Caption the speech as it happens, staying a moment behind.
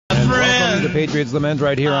Patriot's Lament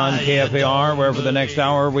right here on KFAR, where for the next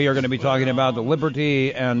hour we are going to be talking about the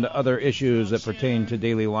liberty and other issues that pertain to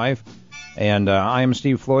daily life. And I am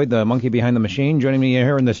Steve Floyd, the monkey behind the machine. Joining me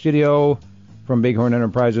here in the studio from Bighorn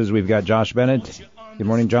Enterprises, we've got Josh Bennett. Good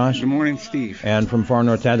morning, Josh. Good morning, Steve. And from Far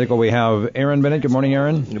North Tactical, we have Aaron Bennett. Good morning,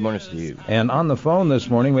 Aaron. Good morning, Steve. And on the phone this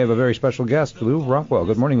morning, we have a very special guest, Lew Rockwell.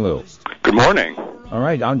 Good morning, Lew. Good morning. All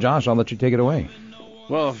right, I'm Josh. I'll let you take it away.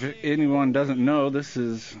 Well, if anyone doesn't know, this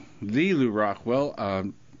is the Lew Rockwell,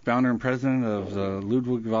 founder and president of the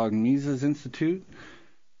Ludwig von Mises Institute.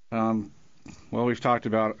 Well, we've talked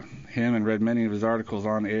about him and read many of his articles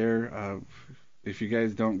on air. If you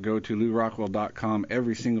guys don't go to lewrockwell.com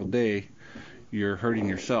every single day, you're hurting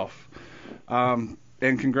yourself. And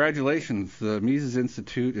congratulations, the Mises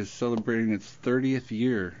Institute is celebrating its 30th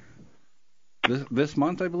year this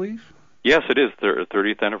month, I believe. Yes, it is their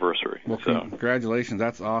 30th anniversary. Well, congratulations.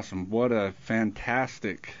 That's awesome. What a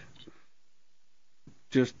fantastic,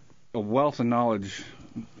 just a wealth of knowledge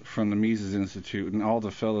from the Mises Institute and all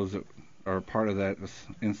the fellows that are part of that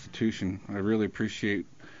institution. I really appreciate.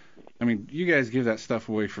 I mean, you guys give that stuff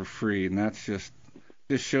away for free, and that's just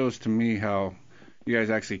shows to me how you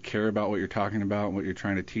guys actually care about what you're talking about and what you're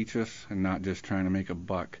trying to teach us, and not just trying to make a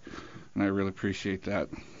buck. And I really appreciate that.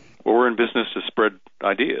 Well, we're in business to spread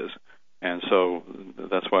ideas. And so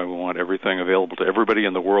that's why we want everything available to everybody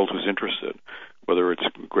in the world who's interested, whether it's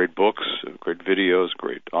great books, great videos,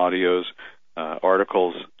 great audios,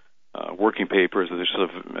 articles, working papers. As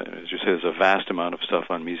you say, there's a vast amount of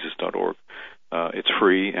stuff on Mises.org. It's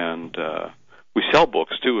free, and we sell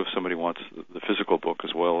books, too, if somebody wants the physical book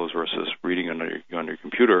as well as versus reading on your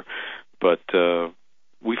computer. But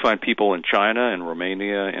we find people in China and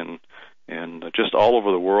Romania and just all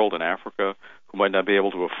over the world, in Africa, who might not be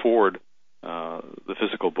able to afford the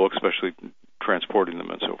physical book, especially transporting them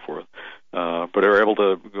and so forth, but are able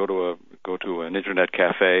to go to an internet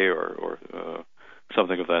cafe or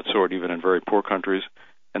something of that sort, even in very poor countries,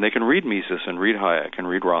 and they can read Mises and read Hayek and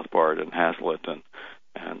read Rothbard and Hazlitt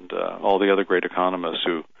and all the other great economists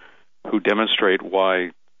who demonstrate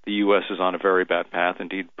why the U.S. is on a very bad path.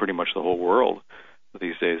 Indeed, pretty much the whole world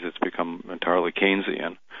these days, it's become entirely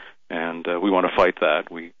Keynesian. And we want to fight that.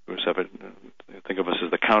 We think of us as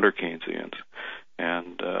the counter-Keynesians.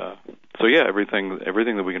 And so, yeah, everything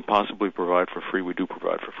that we can possibly provide for free, we do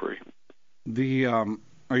provide for free.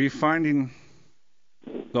 Are you finding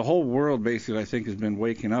the whole world basically, I think, has been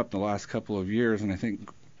waking up the last couple of years, and I think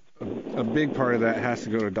a big part of that has to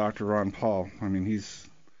go to Dr. Ron Paul. I mean, he's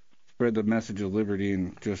spread the message of liberty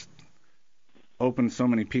and just opened so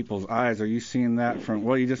many people's eyes. Are you seeing that from,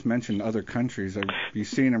 well, you just mentioned other countries. Are you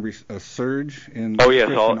seeing a surge in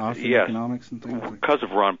Christian economics and things? Because of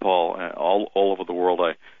Ron Paul, all over the world.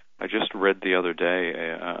 I just read the other day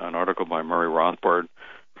an article by Murray Rothbard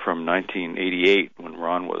from 1988 when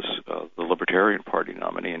Ron was the Libertarian Party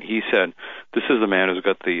nominee, and he said, this is the man who's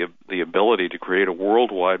got the ability to create a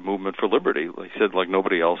worldwide movement for liberty. He said, like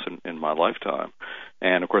nobody else in my lifetime.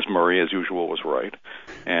 And, of course, Murray, as usual, was right.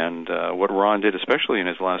 And what Ron did, especially in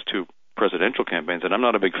his last two presidential campaigns, and I'm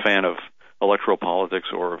not a big fan of electoral politics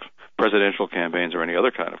or of presidential campaigns or any other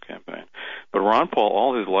kind of campaign, but Ron Paul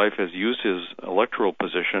all his life has used his electoral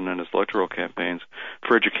position and his electoral campaigns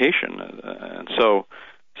for education. And so,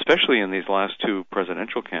 especially in these last two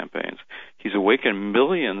presidential campaigns, he's awakened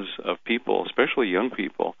millions of people, especially young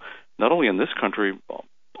people, not only in this country,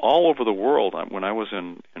 all over the world. When I was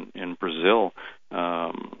in Brazil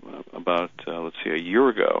about, a year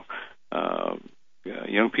ago,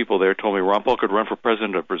 young people there told me Ron Paul could run for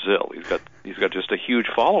president of Brazil. He's got just a huge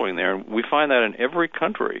following there, and we find that in every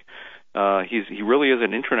country. He really is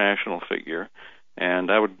an international figure,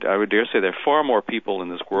 and I would dare say there are far more people in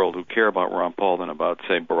this world who care about Ron Paul than about,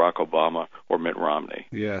 say, Barack Obama or Mitt Romney.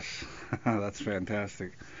 Yes, that's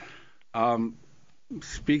fantastic.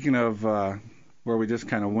 Speaking of where we just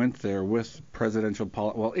kind of went there with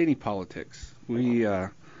presidential any politics, we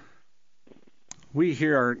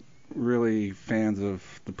here aren't really fans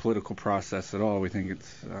of the political process at all. We think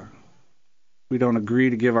we don't agree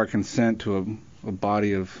to give our consent to a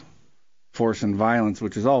body of force and violence,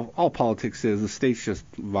 which is all politics is. The state's just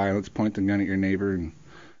violence, point the gun at your neighbor and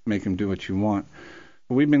make him do what you want.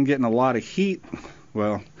 But we've been getting a lot of heat.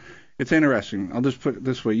 Well, it's interesting. I'll just put it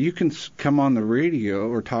this way. You can come on the radio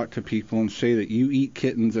or talk to people and say that you eat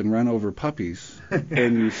kittens and run over puppies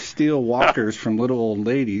and you steal walkers from little old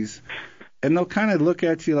ladies, and they'll kind of look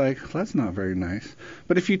at you like, that's not very nice.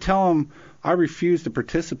 But if you tell them, I refuse to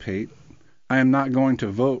participate, I am not going to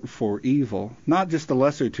vote for evil, not just the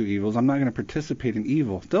lesser two evils, I'm not going to participate in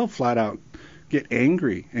evil, they'll flat out get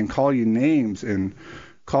angry and call you names and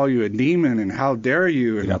call you a demon and how dare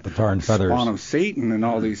you and you got the tar and feathers, spawn of Satan and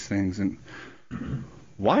all these things. And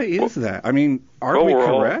why is that? I mean, aren't we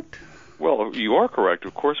correct? Well, you are correct,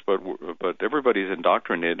 of course, but everybody's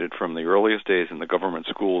indoctrinated from the earliest days in the government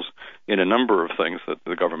schools in a number of things. That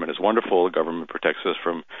the government is wonderful, the government protects us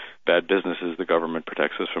from bad businesses, the government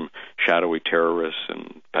protects us from shadowy terrorists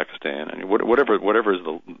in Pakistan, and whatever is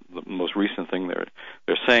the most recent thing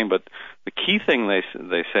they're saying. But the key thing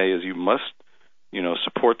they say is you must,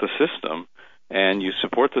 support the system, and you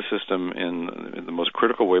support the system in the most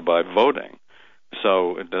critical way by voting.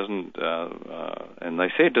 So it doesn't, and they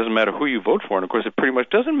say it doesn't matter who you vote for, and of course it pretty much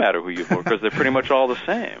doesn't matter who you vote for because they're pretty much all the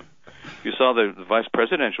same. You saw the vice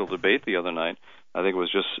presidential debate the other night. I think it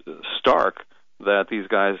was just stark that these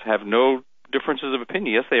guys have no differences of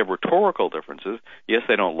opinion. Yes, they have rhetorical differences. Yes,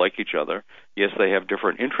 they don't like each other. Yes, they have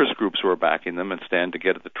different interest groups who are backing them and stand to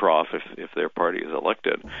get at the trough if their party is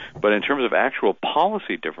elected. But in terms of actual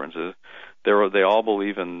policy differences, they all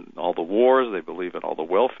believe in all the wars, they believe in all the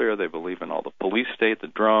welfare, they believe in all the police state, the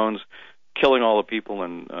drones, killing all the people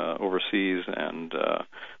in overseas, and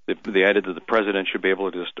they added that the president should be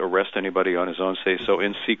able to just arrest anybody on his own say-so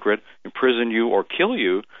in secret, imprison you or kill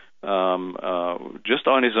you just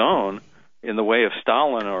on his own in the way of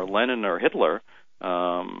Stalin or Lenin or Hitler.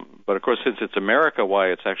 But of course, since it's America, why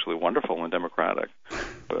it's actually wonderful and democratic.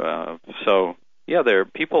 So yeah,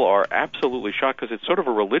 people are absolutely shocked because it's sort of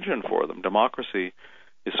a religion for them. Democracy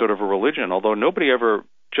is sort of a religion, although nobody ever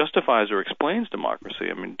justifies or explains democracy.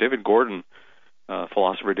 I mean, David Gordon,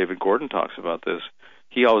 philosopher David Gordon, talks about this.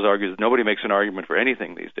 He always argues that nobody makes an argument for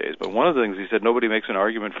anything these days. But one of the things he said nobody makes an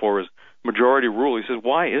argument for is majority rule. He says,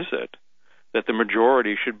 why is it that the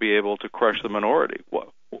majority should be able to crush the minority?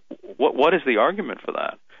 What is the argument for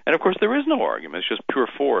that? And of course, there is no argument. It's just pure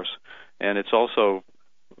force, and it's also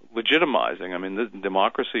legitimizing. I mean,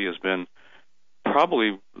 democracy has been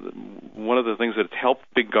probably one of the things that helped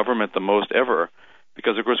big government the most ever,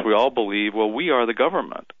 because of course we all believe, well, we are the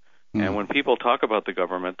government. And when people talk about the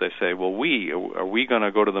government, they say, well, are we going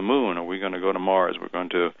to go to the moon? Are we going to go to Mars? We're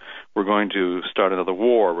going to start another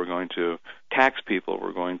war. We're going to tax people.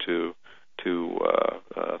 We're going to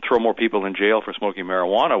throw more people in jail for smoking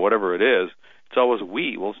marijuana, whatever it is. It's always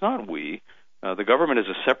we. Well, it's not we. The government is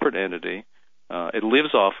a separate entity. It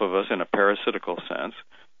lives off of us in a parasitical sense.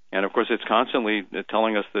 And of course, it's constantly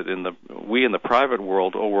telling us that we in the private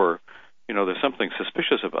world, there's something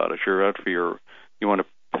suspicious about it. You're out for you want to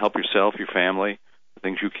help yourself, your family, the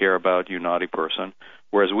things you care about, you naughty person.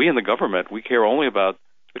 Whereas we in the government, we care only about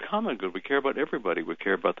the common good. We care about everybody. We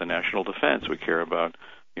care about the national defense. We care about,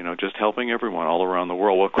 just helping everyone all around the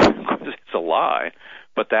world. Well, of course, it's a lie,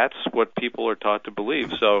 but that's what people are taught to believe.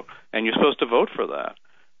 So, and you're supposed to vote for that.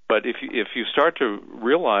 But if you start to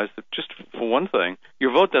realize that, just for one thing,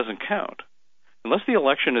 your vote doesn't count. Unless the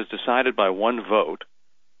election is decided by one vote,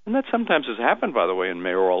 and that sometimes has happened, by the way, in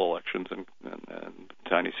mayoral elections and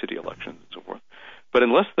tiny city elections and so forth. But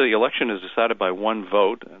unless the election is decided by one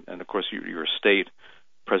vote, and of course your state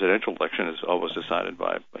presidential election is always decided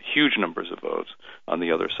by huge numbers of votes on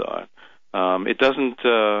the other side, it doesn't.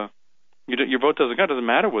 Your vote doesn't count. It doesn't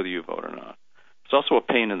matter whether you vote or not. It's also a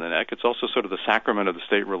pain in the neck. It's also sort of the sacrament of the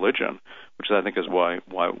state religion, which I think is why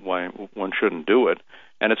one shouldn't do it.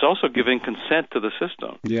 And it's also giving consent to the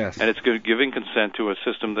system. Yes. And it's giving consent to a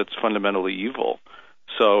system that's fundamentally evil.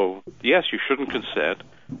 So, yes, you shouldn't consent.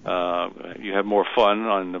 You have more fun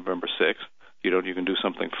on November 6th. You can do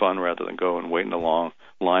something fun rather than go and wait in a long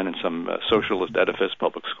line in some socialist edifice,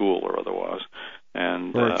 public school or otherwise.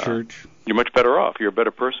 And or a church. You're much better off. You're a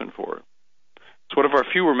better person for it. It's one of our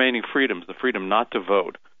few remaining freedoms, the freedom not to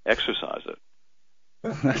vote. Exercise it.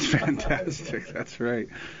 That's fantastic. That's right.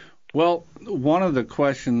 Well, one of the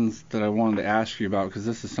questions that I wanted to ask you about, because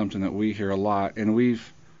this is something that we hear a lot, and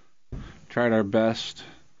we've tried our best.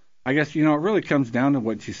 I guess, it really comes down to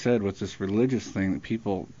what you said with this religious thing, that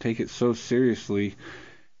people take it so seriously.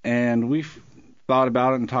 And we've thought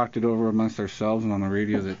about it and talked it over amongst ourselves and on the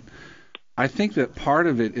radio, that I think that part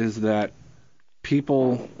of it is that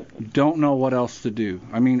people don't know what else to do.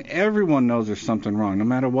 I mean, everyone knows there's something wrong. No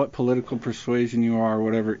matter what political persuasion you are or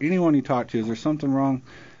whatever, anyone you talk to, is there something wrong?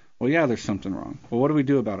 Well, yeah, there's something wrong. Well, what do we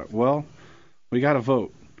do about it? Well, we got to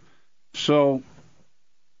vote. So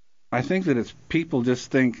I think that it's people just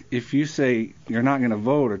think if you say you're not going to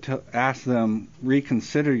vote or ask them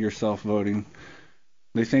reconsider yourself voting,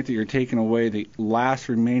 they think that you're taking away the last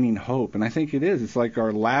remaining hope. And I think it is. It's like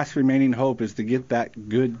our last remaining hope is to get that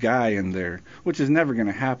good guy in there, which is never going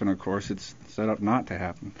to happen, of course. It's set up not to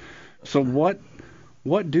happen. So what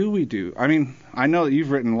do we do? I mean, I know that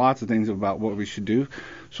you've written lots of things about what we should do.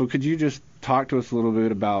 So could you just talk to us a little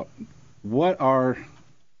bit about what are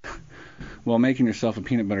well, making yourself a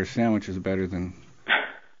peanut butter sandwich is better than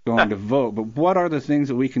going to vote. But what are the things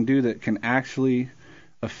that we can do that can actually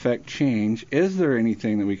affect change? Is there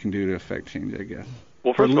anything that we can do to affect change, I guess?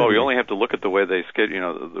 Well, first of all, we only have to look at the way they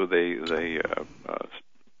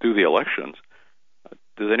do the elections.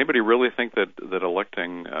 Does anybody really think that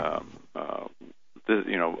electing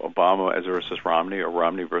Obama as versus Romney or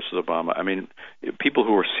Romney versus Obama? I mean, people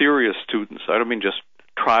who are serious students. I don't mean just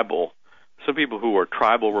tribal. Some people who are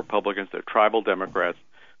tribal Republicans, they're tribal Democrats.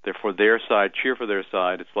 They're for their side, cheer for their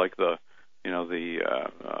side. It's like the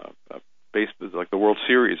World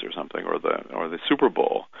Series or something, or the Super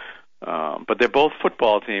Bowl. But they're both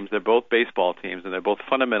football teams, they're both baseball teams, and they're both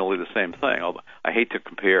fundamentally the same thing. Although I hate to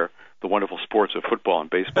compare the wonderful sports of football and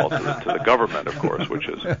baseball to the government, of course, which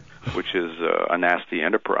is a nasty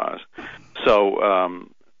enterprise. So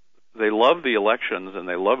they love the elections and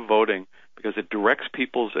they love voting because it directs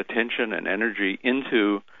people's attention and energy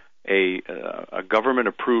into a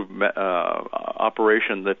government-approved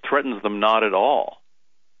operation that threatens them not at all.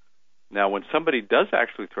 Now, when somebody does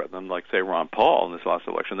actually threaten them, like, say, Ron Paul in this last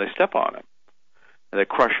election, they step on him, and they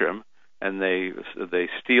crush him, and they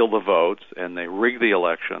steal the votes, and they rig the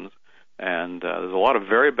elections, and there's a lot of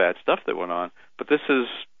very bad stuff that went on. But this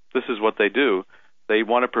is what they do. They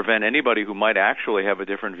want to prevent anybody who might actually have a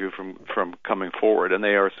different view from coming forward, and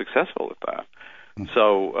they are successful at that.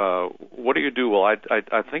 So what do you do? Well, I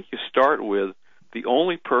think you start with the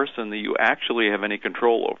only person that you actually have any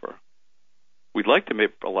control over. We'd like to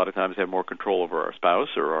a lot of times have more control over our spouse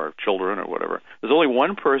or our children or whatever. There's only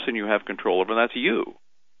one person you have control over, and that's you.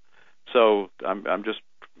 So I'm just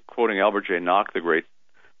quoting Albert J. Nock, the great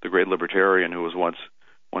libertarian, who was once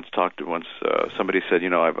somebody said,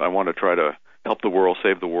 I want to try to help the world,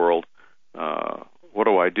 save the world. What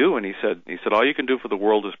do I do? And he said, all you can do for the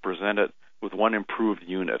world is present it with one improved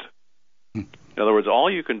unit. In other words, all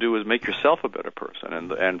you can do is make yourself a better person.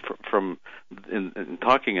 And from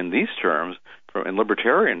talking in these terms, in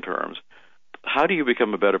libertarian terms, how do you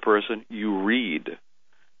become a better person? You read.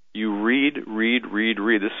 You read.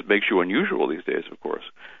 This makes you unusual these days, of course.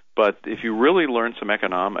 But if you really learn some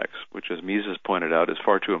economics, which, as Mises pointed out, is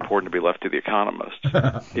far too important to be left to the economists,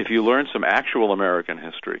 if you learn some actual American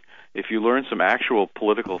history, if you learn some actual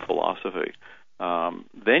political philosophy,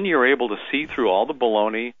 then you're able to see through all the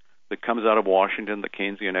baloney that comes out of Washington, the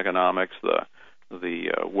Keynesian economics, the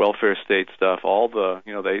welfare state stuff, all the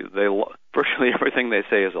they virtually everything they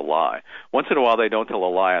say is a lie. Once in a while they don't tell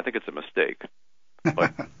a lie. I think it's a mistake,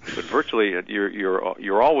 but virtually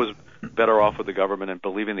you're always better off with the government and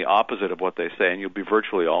believing the opposite of what they say, and you'll be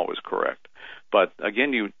virtually always correct. But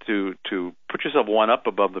again, to put yourself one up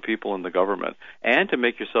above the people in the government and to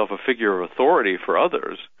make yourself a figure of authority for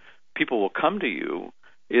others, people will come to you,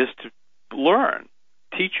 is to learn.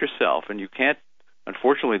 Teach yourself, and you can't,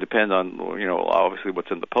 unfortunately, depend on, obviously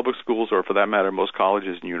what's in the public schools or, for that matter, most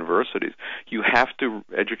colleges and universities. You have to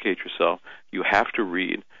educate yourself. You have to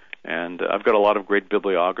read. And I've got a lot of great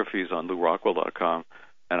bibliographies on LewRockwell.com,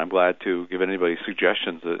 and I'm glad to give anybody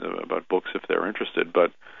suggestions about books if they're interested.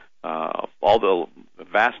 But all the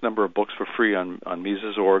vast number of books for free on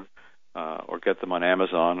Mises.org, or get them on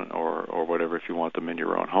Amazon or whatever if you want them in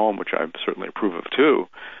your own home, which I certainly approve of too.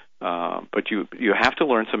 But you have to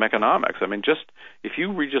learn some economics. I mean, if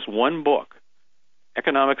you read just one book,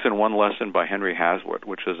 Economics in One Lesson by Henry Hazlitt,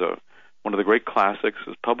 which is one of the great classics,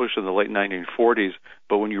 was published in the late 1940s,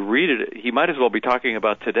 but when you read it, he might as well be talking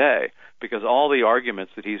about today, because all the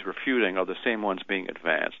arguments that he's refuting are the same ones being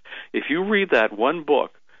advanced. If you read that one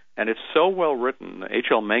book, and it's so well written,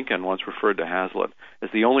 H.L. Mencken once referred to Hazlitt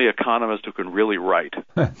as the only economist who can really write.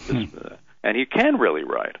 And he can really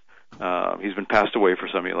write. He's been passed away for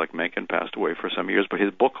some years, like Mencken passed away for some years, but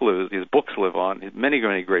his books live on, many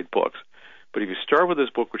great books. But if you start with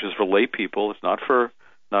this book, which is for lay people, it's not for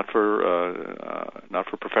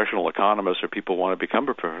professional economists or people who want to become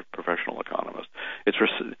professional economists. It's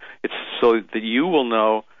so that you will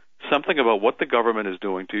know something about what the government is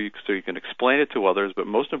doing to you, so you can explain it to others, but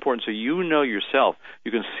most important, so you know yourself.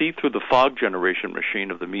 You can see through the fog generation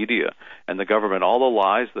machine of the media and the government, all the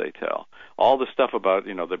lies they tell, all the stuff about,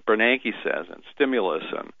 that Bernanke says, and stimulus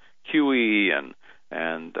and QE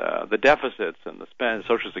and the deficits and the spend,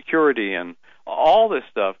 Social Security, and all this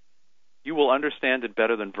stuff. You will understand it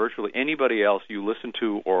better than virtually anybody else you listen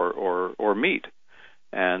to or meet.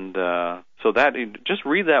 And so that, just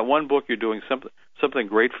read that one book, you're doing something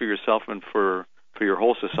great for yourself and for your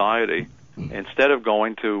whole society, instead of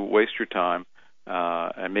going to waste your time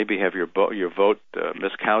and maybe have your vote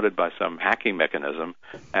miscounted by some hacking mechanism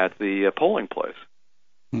at the polling place.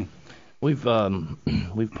 We've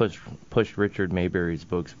pushed Richard Maybury's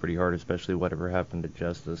books pretty hard, especially Whatever Happened to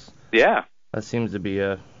Justice. Yeah. That seems to be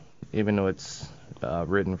even though it's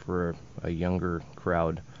written for a younger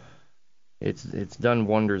crowd, it's done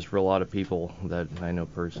wonders for a lot of people that I know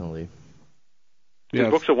personally. His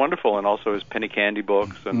books are wonderful, and also his penny candy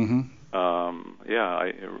books, and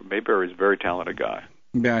Maybury's a very talented guy.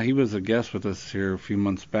 Yeah, he was a guest with us here a few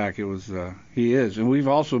months back. He is, and we've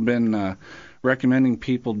also been recommending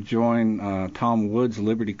people join Tom Wood's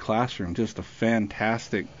Liberty Classroom. Just a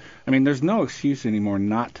fantastic. I mean, there's no excuse anymore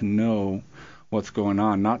not to know what's going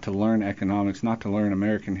on, not to learn economics, not to learn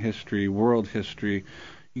American history, world history.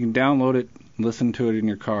 You can download it, listen to it in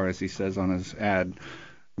your car, as he says on his ad.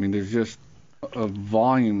 I mean, there's just a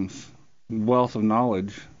wealth of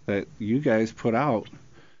knowledge that you guys put out,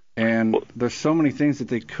 and there's so many things that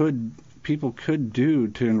people could do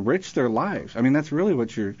to enrich their lives. I mean, that's really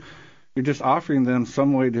what you're just offering them,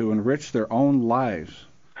 some way to enrich their own lives.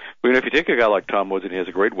 Well, if you take a guy like Tom Woods, and he has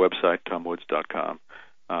a great website, tomwoods.com,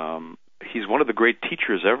 he's one of the great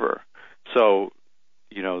teachers ever. So,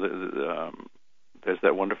 there's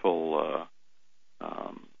that wonderful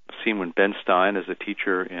scene when Ben Stein is a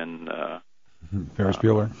teacher in Ferris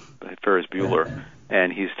Bueller,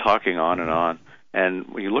 and he's talking on. And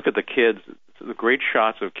when you look at the kids, the great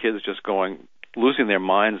shots of kids just losing their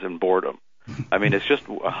minds in boredom. I mean, it's just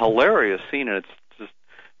a hilarious scene, and it's just,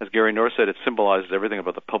 as Gary North said, it symbolizes everything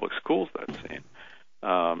about the public schools, that scene.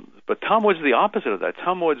 But Tom Woods is the opposite of that.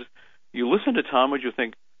 Tom Woods, you listen to Tom Woods, you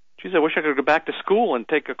think, geez, I wish I could go back to school and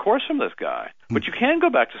take a course from this guy. But you can go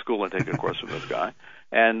back to school and take a course from this guy.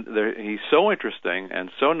 And he's so interesting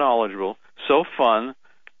and so knowledgeable, so fun,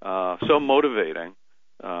 so motivating.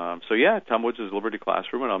 Tom Woods' Liberty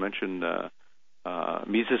Classroom, and I'll mention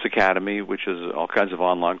Mises Academy, which is all kinds of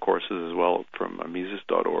online courses as well from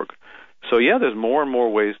Mises.org. So, there's more and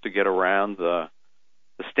more ways to get around the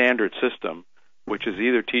standard system, which is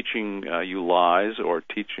either teaching you lies or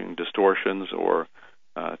teaching distortions or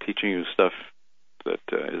teaching you stuff that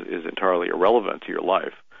is entirely irrelevant to your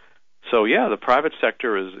life. So, the private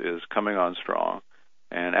sector is coming on strong,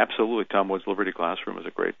 and absolutely Tom Woods' Liberty Classroom is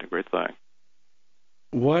a great thing.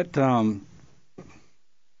 What? Can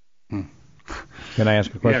I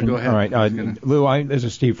ask a question? Yeah, go ahead. All right, Lew, this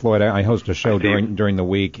is Steve Floyd. I host a show during the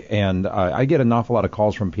week, and I get an awful lot of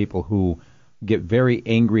calls from people who get very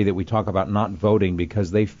angry that we talk about not voting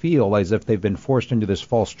because they feel as if they've been forced into this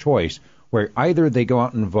false choice where either they go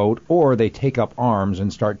out and vote or they take up arms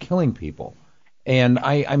and start killing people. And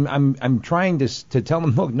I'm trying to tell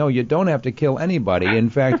them, look, no, you don't have to kill anybody. In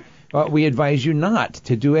fact, we advise you not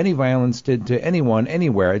to do any violence to anyone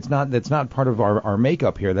anywhere. That's not part of our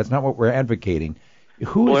makeup here. That's not what we're advocating.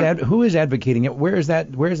 Who is advocating it? Where is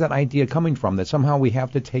that idea coming from? That somehow we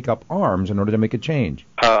have to take up arms in order to make a change?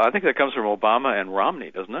 I think that comes from Obama and Romney,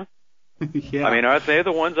 doesn't it? Yeah. I mean, aren't they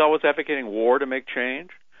the ones always advocating war to make change?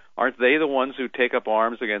 Aren't they the ones who take up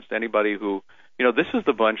arms against anybody who, this is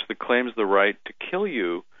the bunch that claims the right to kill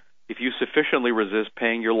you if you sufficiently resist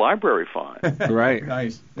paying your library fine. Right.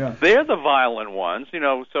 Nice. Yeah. They're the violent ones,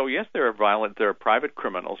 So yes, they're violent. They're private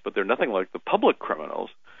criminals, but they're nothing like the public criminals.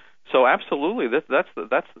 So absolutely, that's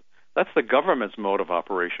the government's mode of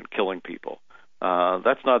operation, killing people.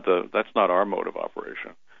 That's not our mode of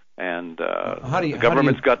operation. And the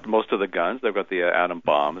government's got most of the guns. They've got the atom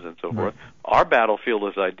bombs and so forth. Our battlefield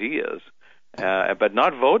is ideas. But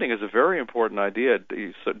not voting is a very important idea.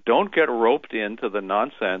 So don't get roped into the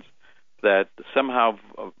nonsense that somehow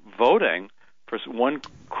voting for one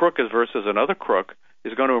crook versus another crook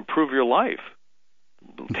is going to improve your life.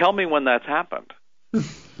 Tell me when that's happened.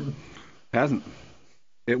 Hasn't.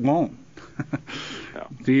 It won't.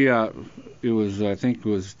 Yeah. I think it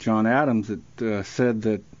was John Adams that said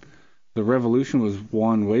that the revolution was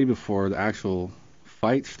won way before the actual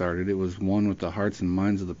fight started. It was won with the hearts and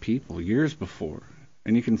minds of the people years before.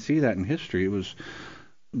 And you can see that in history. It was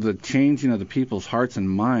the changing of the people's hearts and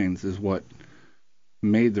minds is what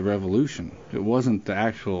made the revolution. It wasn't the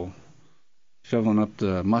actual shoveling up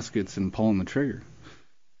the muskets and pulling the trigger.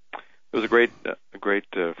 There was a great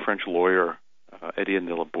French lawyer, Étienne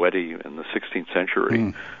de la Boétie, in the 16th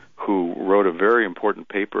century, who wrote a very important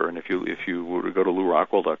paper. And if you were to go to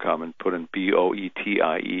LewRockwell.com and put in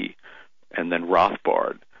Boetie and then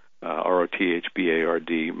Rothbard,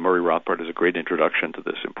 Rothbard, Murray Rothbard is a great introduction to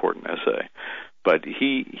this important essay. But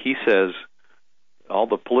he says all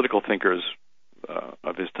the political thinkers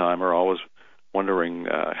of his time are always wondering,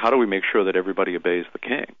 how do we make sure that everybody obeys the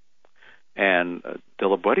king? And de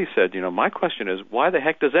la Boétie said, my question is, why the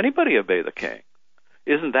heck does anybody obey the king?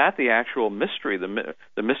 Isn't that the actual mystery,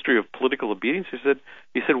 the mystery of political obedience?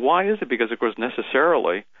 He said, why is it? Because, of course,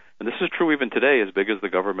 necessarily And this is true even today, as big as the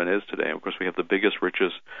government is today. And of course, we have the biggest,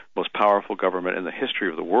 richest, most powerful government in the history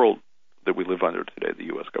of the world that we live under today,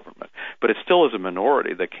 the U.S. government. But it still is a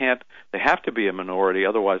minority. They have to be a minority,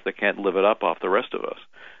 otherwise they can't live it up off the rest of us.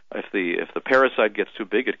 If the parasite gets too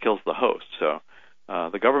big, it kills the host. So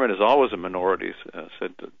the government is always a minority,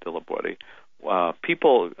 said Dilabwedi.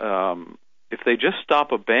 People, if they just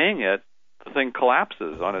stop obeying it, the thing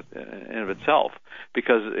collapses on it in of itself,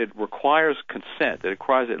 because it requires consent. It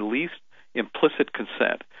requires at least implicit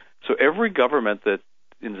consent. So every government that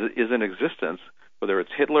is in existence, whether it's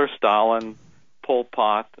Hitler, Stalin, Pol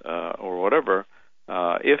Pot, or whatever,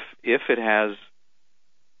 if it has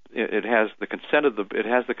the consent of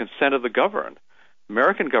the governed.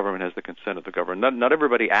 American government has the consent of the governed. Not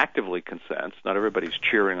everybody actively consents. Not everybody's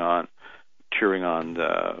cheering on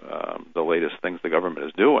the latest things the government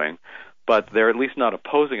is doing, but they're at least not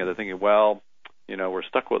opposing it. They're thinking, well, we're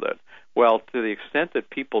stuck with it. Well, to the extent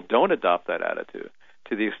that people don't adopt that attitude,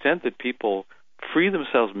 to the extent that people free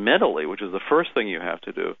themselves mentally, which is the first thing you have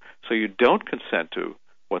to do, so you don't consent to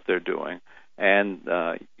what they're doing, and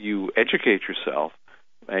you educate yourself,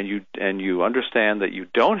 and you understand that you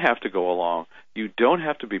don't have to go along, you don't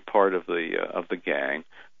have to be part of the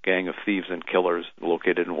gang of thieves and killers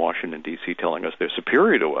located in Washington, D.C., telling us they're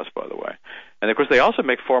superior to us, by the way. And of course, they also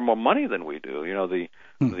make far more money than we do.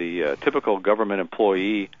 The typical government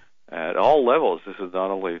employee at all levels, this is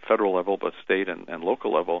not only federal level but state and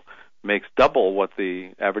local level, makes double what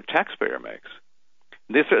the average taxpayer makes.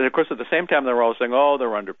 This, and of course, at the same time, they're all saying, oh,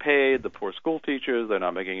 they're underpaid, the poor school teachers, they're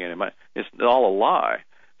not making any money. It's all a lie.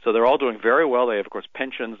 So they're all doing very well. They have, of course,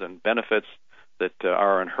 pensions and benefits that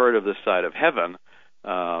are unheard of this side of heaven,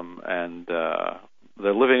 and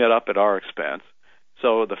they're living it up at our expense.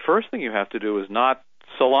 So the first thing you have to do is not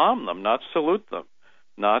salam them, not salute them,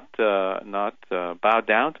 not bow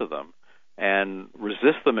down to them, and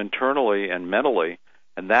resist them internally and mentally.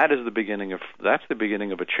 And that's the beginning of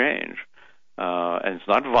a change. And it's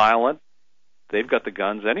not violent. They've got the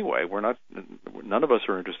guns anyway. None of us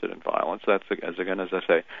are interested in violence. That's, as I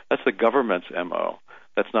say, that's the government's MO.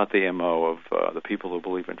 That's not the MO of the people who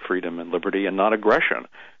believe in freedom and liberty and not aggression.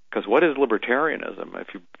 Because what is libertarianism?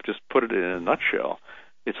 If you just put it in a nutshell,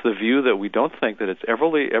 it's the view that we don't think that it's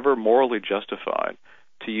ever morally justified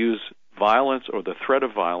to use violence or the threat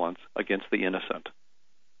of violence against the innocent.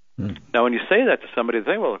 Now, when you say that to somebody,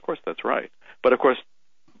 they say, well, of course, that's right. But, of course,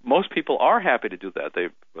 most people are happy to do that.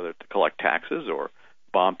 Whether to collect taxes or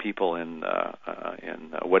bomb people in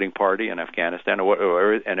a wedding party in Afghanistan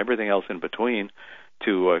and everything else in between,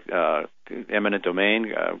 to eminent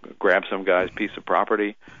domain, grab some guy's piece of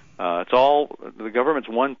property. It's all the government's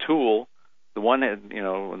one tool. The one, if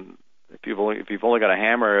you've only got a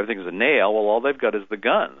hammer, everything's a nail. Well, all they've got is the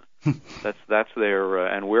gun. That's their,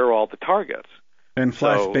 and we're all the targets. And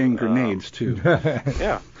flashbang grenades too.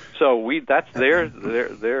 Yeah. So that's their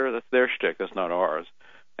shtick. That's not ours.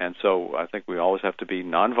 And so I think we always have to be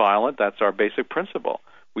nonviolent. That's our basic principle.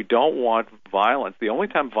 We don't want violence. The only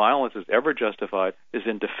time violence is ever justified is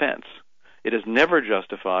in defense. It is never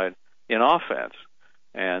justified in offense.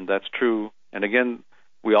 And that's true. And again,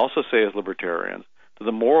 we also say as libertarians that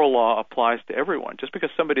the moral law applies to everyone. Just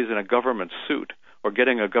because somebody's in a government suit or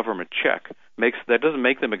getting a government check that doesn't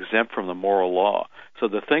make them exempt from the moral law. So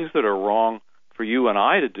the things that are wrong for you and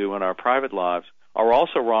I to do in our private lives are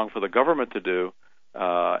also wrong for the government to do.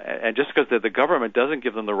 And just because the government doesn't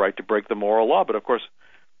give them the right to break the moral law. But of course,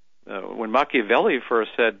 when Machiavelli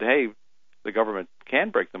first said, hey, the government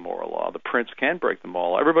can break the moral law, the prince can break the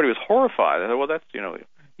moral law, everybody was horrified. I thought, well, that's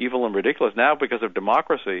evil and ridiculous. Now, because of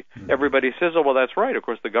democracy, everybody says, oh, well, that's right. Of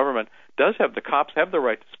course, the government the cops have the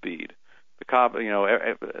right to speed. The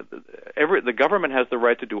government has the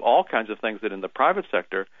right to do all kinds of things that in the private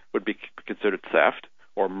sector would be considered theft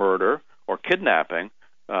or murder or kidnapping.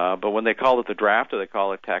 But when they call it the draft, or they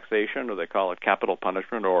call it taxation, or they call it capital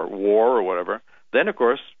punishment, or war, or whatever, then of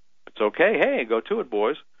course it's okay. Hey, go to it,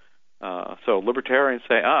 boys. So libertarians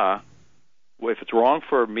say, if it's wrong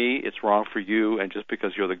for me, it's wrong for you, and just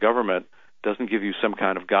because you're the government doesn't give you some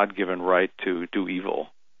kind of God-given right to do evil.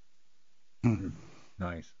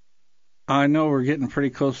 Nice. I know we're getting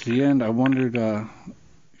pretty close to the end. I wondered if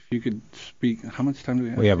you could speak. How much time do we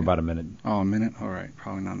have? We have about a minute. Oh, a minute? All right.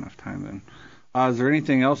 Probably not enough time then. Is there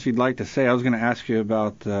anything else you'd like to say? I was going to ask you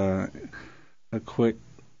about a quick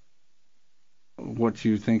what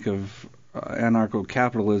you think of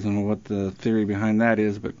anarcho-capitalism and what the theory behind that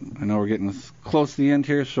is, but I know we're getting close to the end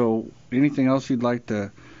here, so anything else you'd like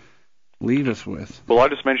to leave us with? Well, I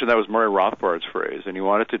just mentioned that was Murray Rothbard's phrase, and he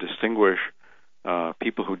wanted to distinguish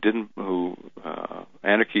people who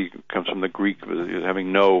anarchy comes from the Greek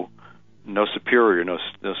having no no superior, no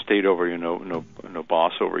state over you, no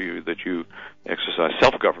boss over you, that you exercise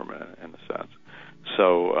self-government in a sense.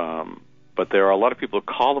 So, but there are a lot of people who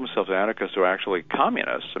call themselves anarchists who are actually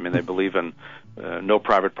communists. I mean, they believe in no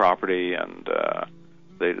private property, and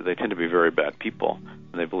they tend to be very bad people.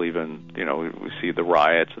 And they believe in, we see the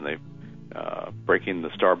riots and they breaking the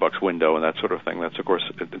Starbucks window and that sort of thing. That's, of course,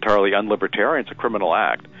 entirely unlibertarian. It's a criminal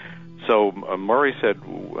act. So Murray said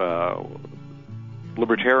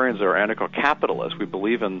libertarians are anarcho-capitalists. We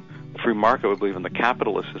believe in the free market. We believe in the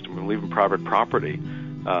capitalist system. We believe in private property,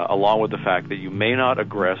 along with the fact that you may not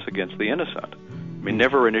aggress against the innocent. I mean,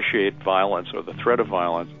 never initiate violence or the threat of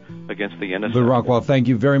violence against the innocent. Lew Rockwell, thank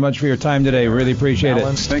you very much for your time today. Really appreciate it.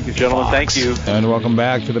 Thank you, gentlemen. Thank you. And welcome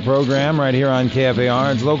back to the program right here on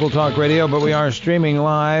KFAR. It's local talk radio, but we are streaming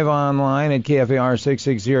live online at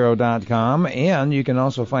KFAR660.com. And you can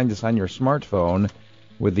also find us on your smartphone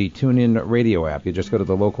with the TuneIn radio app. You just go to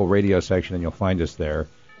the local radio section and you'll find us there.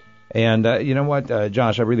 And you know what,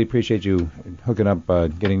 Josh, I really appreciate you hooking up,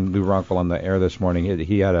 getting Lew Rockwell on the air this morning.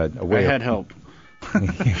 He had a way. I had help.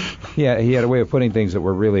 Yeah, he had a way of putting things that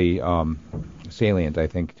were really salient, I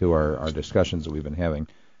think, to our discussions that we've been having.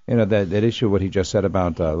 That issue, what he just said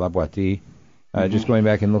about La Boétie, just going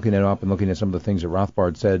back and looking it up and looking at some of the things that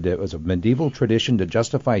Rothbard said, it was a medieval tradition to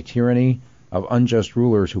justify tyranny of unjust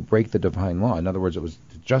rulers who break the divine law. In other words, it was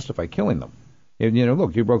to justify killing them.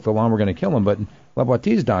 Look, you broke the law, we're going to kill them. But La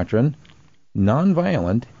Boétie's doctrine,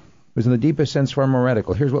 non-violent, was in the deepest sense far more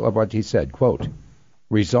radical. Here's what La Boétie said, quote,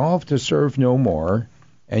 "Resolve to serve no more,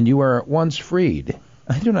 and you are at once freed.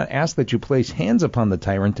 I do not ask that you place hands upon the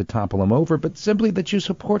tyrant to topple him over, but simply that you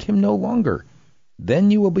support him no longer.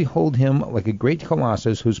 Then you will behold him like a great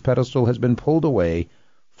colossus whose pedestal has been pulled away,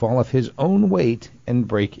 fall of his own weight, and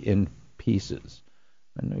break in pieces."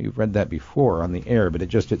 I know you've read that before on the air, but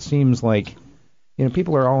it seems like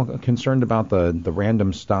people are all concerned about the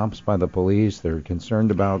random stops by the police. They're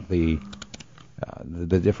concerned about the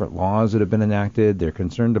different laws that have been enacted. They're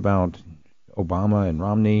concerned about Obama and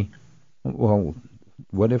Romney. Well,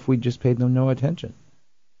 what if we just paid them no attention?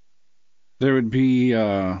 There would be,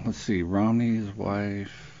 Romney's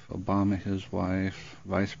wife, Obama his wife,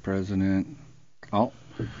 vice president.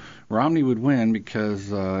 Romney would win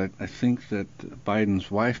because I think that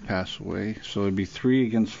Biden's wife passed away, so it'd be 3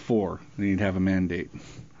 against 4, and he'd have a mandate.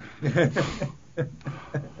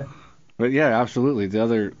 But yeah, absolutely. The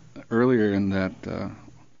other earlier in that,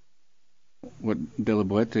 what De La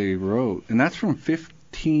Boétie wrote, and that's from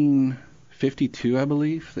 1552, I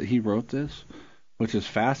believe, that he wrote this, which is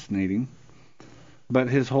fascinating. But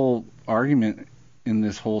his whole argument in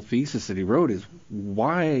this whole thesis that he wrote is,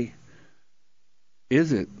 why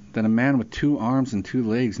is it that a man with 2 arms and 2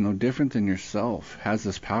 legs, no different than yourself, has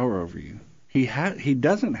this power over you? He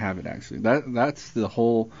doesn't have it, actually. That's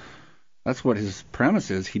what his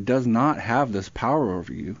premise is. He does not have this power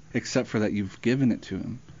over you, except for that you've given it to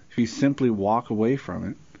him. If you simply walk away from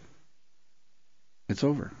it, it's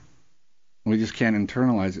over. We just can't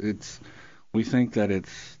internalize it. We think that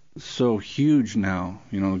it's so huge now.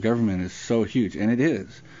 The government is so huge, and it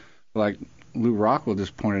is. Like Lew Rockwell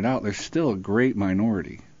just pointed out, there's still a great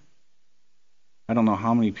minority. I don't know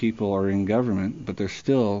how many people are in government, but there's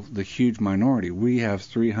still the huge minority. We have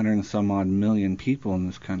 300 and some odd million people in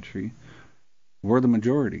this country. We're the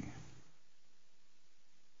majority.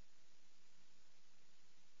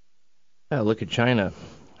 Yeah, look at China.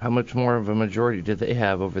 How much more of a majority did they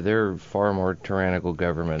have over their far more tyrannical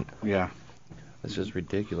government? Yeah. It's just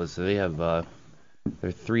ridiculous. So they have, they're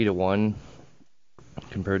 3-1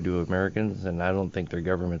 compared to Americans, and I don't think their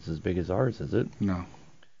government's as big as ours, is it? No.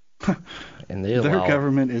 And their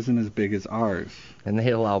government isn't as big as ours. And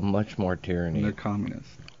they allow much more tyranny. And they're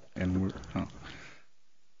communists. And we're...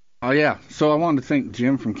 Oh, yeah. So I wanted to thank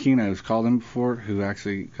Jim from Kenai, who's called in before, who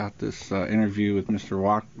actually got this interview with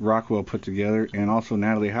Mr. Rockwell put together, and also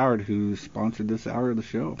Natalie Howard, who sponsored this hour of the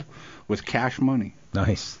show with cash money.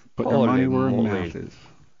 Nice. Put their money where their mouth is.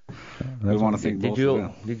 We want to thank both of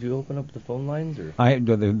them. Did you open up the phone lines? Or?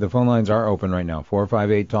 The phone lines are open right now.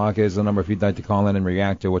 458-TALK is the number if you'd like to call in and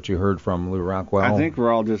react to what you heard from Lew Rockwell. I think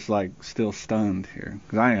we're all just still stunned here,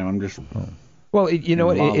 because I am. I'm just... Well,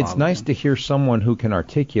 it's nice to hear someone who can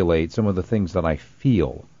articulate some of the things that I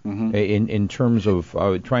feel in terms of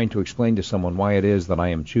trying to explain to someone why it is that I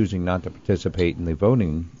am choosing not to participate in the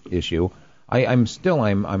voting issue. I'm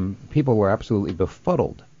people who are absolutely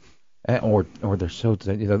befuddled, or they're so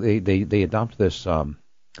they adopt this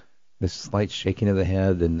this slight shaking of the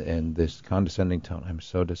head and this condescending tone. I'm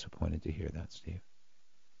so disappointed to hear that, Steve.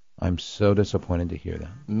 I'm so disappointed to hear that.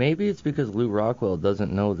 Maybe it's because Lew Rockwell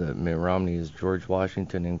doesn't know that Mitt Romney is George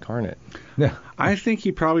Washington incarnate. I think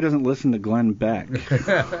he probably doesn't listen to Glenn Beck.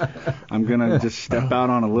 I'm going to just step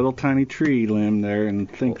out on a little tiny tree limb there and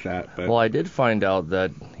think that. But. Well, I did find out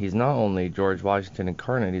that he's not only George Washington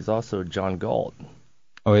incarnate, he's also John Galt.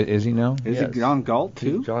 Oh, is he now? Is he John Galt,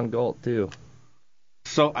 too? He's John Galt, too.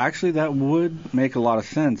 So, actually, that would make a lot of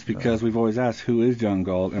sense because we've always asked who is John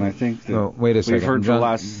Galt, and I think that wait a second. we've heard for the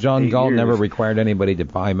last John 8 Galt years. never required anybody to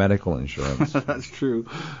buy medical insurance. That's true.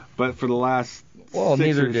 But for the last 6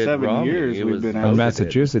 neither or did 7 Romney. years, we've been In asking.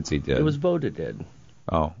 Massachusetts, he did. It was voted did.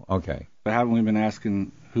 Oh, okay. But haven't we been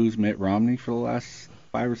asking who's Mitt Romney for the last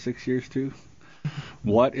 5 or 6 years, too?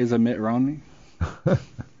 What is a Mitt Romney?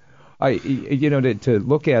 To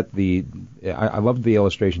look at I loved the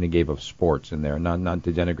illustration he gave of sports in there, not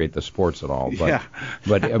to denigrate the sports at all, but Yeah.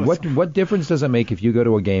 but what difference does it make if you go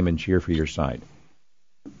to a game and cheer for your side?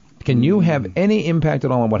 Can you have any impact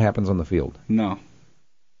at all on what happens on the field? No.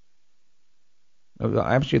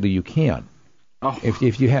 Absolutely, you can. Oh.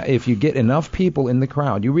 If you get enough people in the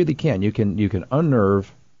crowd, you really can. You can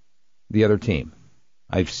unnerve the other team.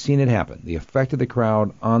 I've seen it happen. The effect of the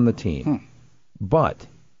crowd on the team, but.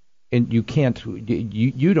 And you can't.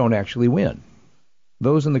 You don't actually win.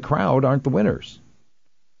 Those in the crowd aren't the winners.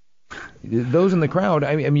 Those in the crowd.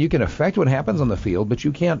 I mean, you can affect what happens on the field, but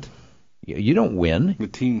you can't. You don't win. The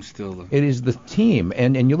team's still. It is the team,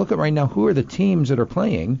 and you look at right now. Who are the teams that are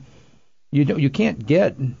playing? You can't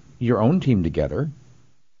get your own team together.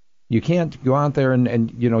 You can't go out there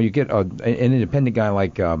and you get an independent guy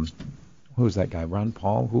like who's that guy? Ron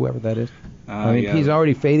Paul, whoever that is. He's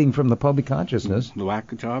already fading from the public consciousness. The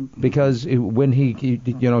whack job. Because when he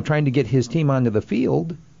trying to get his team onto the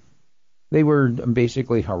field, they were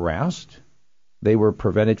basically harassed. They were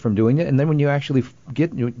prevented from doing it. And then when you actually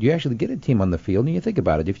get a team on the field, and you think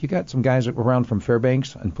about it, if you got some guys around from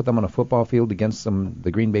Fairbanks and put them on a football field against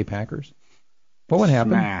the Green Bay Packers, what would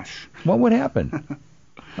happen? Smash. What would happen?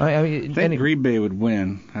 I think Green Bay would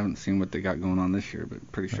win. I haven't seen what they got going on this year,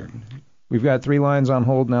 but pretty sure. We've got 3 lines on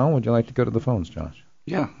hold now. Would you like to go to the phones, Josh?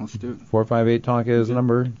 Yeah, let's do it. 458-TALK is the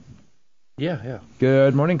number. Yeah.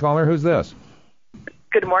 Good morning, caller. Who's this?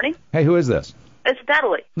 Good morning. Hey, who is this? It's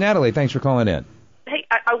Natalie. Natalie, thanks for calling in. Hey,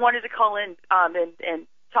 I wanted to call in and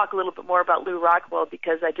talk a little bit more about Lew Rockwell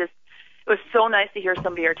because it was so nice to hear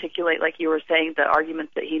somebody articulate, like you were saying, the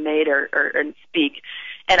arguments that he made and speak.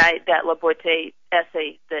 And that La Boite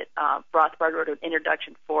essay that Rothbard wrote an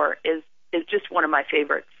introduction for is just one of my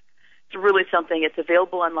favorites. It's really something. It's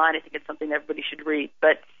available online. I think it's something everybody should read.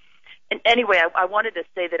 But anyway, I wanted to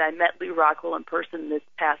say that I met Lew Rockwell in person this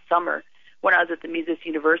past summer when I was at the Mises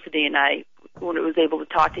University, and I was able to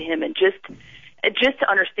talk to him and just to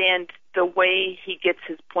understand the way he gets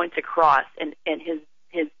his points across and his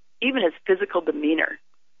even his physical demeanor.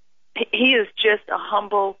 He is just a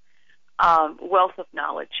humble wealth of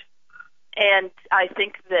knowledge, and I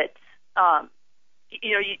think that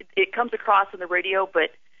it comes across on the radio, but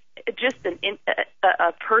just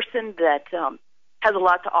a person that has a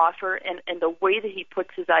lot to offer, and the way that he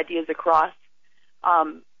puts his ideas across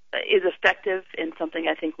is effective and something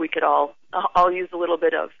I think we could all use a little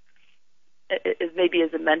bit of, maybe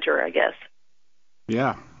as a mentor, I guess.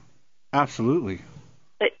 Yeah, absolutely.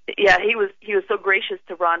 Yeah, he was so gracious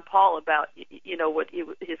to Ron Paul about what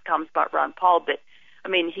his comments about Ron Paul, but I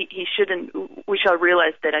mean he shouldn't. We shall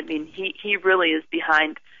realize that he really is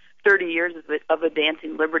behind 30 years of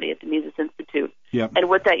advancing liberty at the Mises Institute, and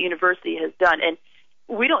what that university has done. And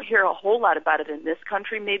we don't hear a whole lot about it in this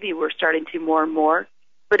country. Maybe we're starting to more and more,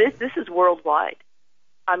 but this is worldwide.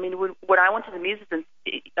 I mean, when I went to the Mises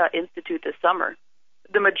Institute this summer,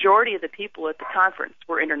 the majority of the people at the conference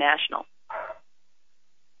were international.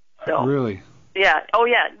 So, really? Yeah. Oh,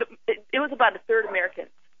 yeah. It was about a third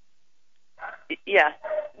Americans. Yeah.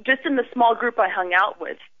 Just in the small group I hung out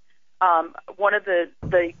with, one of the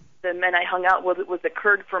men I hung out with was a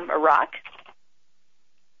Kurd from Iraq.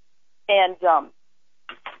 And,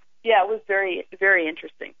 it was very, very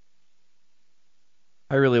interesting.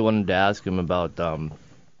 I really wanted to ask him about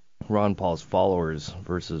Ron Paul's followers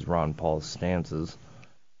versus Ron Paul's stances.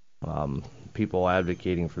 People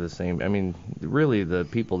advocating for the same. I mean, really, the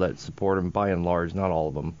people that support him, by and large, not all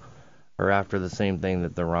of them, are after the same thing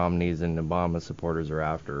that the Romneys and Obama supporters are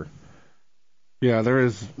after. Yeah, there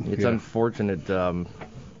is. It's unfortunate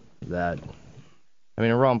that. I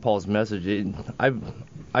mean, Ron Paul's message.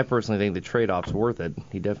 I personally think the trade-off's worth it.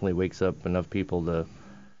 He definitely wakes up enough people to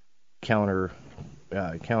counteract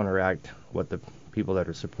what the people that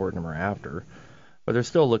are supporting him are after. But they're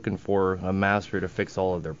still looking for a master to fix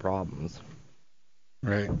all of their problems.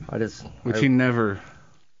 Right. He never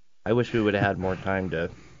I wish we would have had more time to.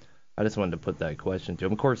 I just wanted to put that question to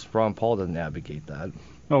him. Of course, Ron Paul doesn't advocate that.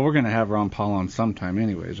 Well, we're going to have Ron Paul on sometime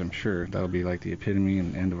anyways, I'm sure. That'll be like the epitome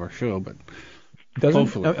and end of our show, but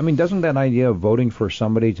hopefully. I mean, doesn't that idea of voting for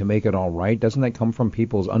somebody to make it all right, doesn't that come from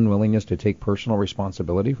people's unwillingness to take personal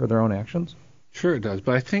responsibility for their own actions? Sure it does,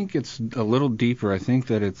 but I think it's a little deeper. I think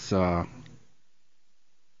that it's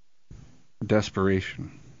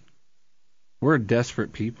desperation. We're a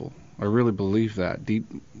desperate people. I really believe that.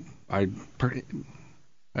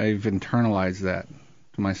 I've internalized that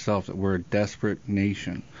to myself, that we're a desperate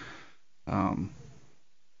nation.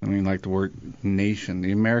 I mean, like the word nation.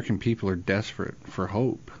 The American people are desperate for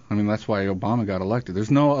hope. I mean, that's why Obama got elected. There's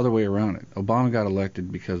no other way around it. Obama got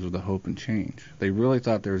elected because of the hope and change. They really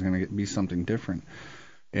thought there was going to be something different.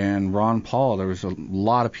 And Ron Paul, there was a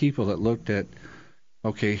lot of people that looked at,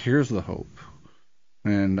 okay, here's the hope.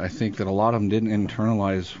 And I think that a lot of them didn't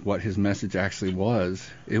internalize what his message actually was.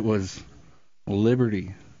 It was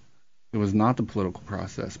liberty. It was not the political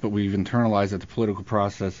process. But we've internalized that the political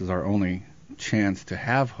process is our only chance to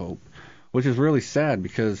have hope, which is really sad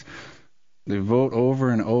because they vote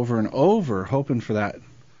over and over and over hoping for that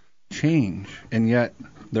change, and yet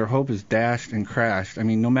their hope is dashed and crashed. I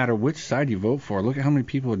mean, no matter which side you vote for, look at how many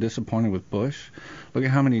people are disappointed with Bush. Look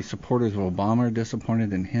at how many supporters of Obama are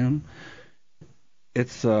disappointed in him.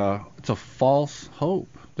 It's a false hope.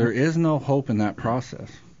 There is no hope in that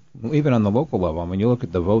process. Well, even on the local level, I mean, you look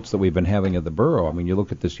at the votes that we've been having at the borough. I mean, you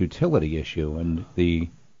look at this utility issue and the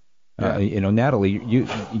Natalie,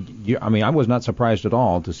 I mean, I was not surprised at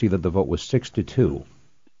all to see that the vote was 6-2,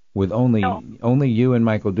 with only you and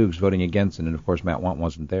Michael Dukes voting against it, and of course Matt Want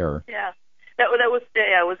wasn't there. Yeah, it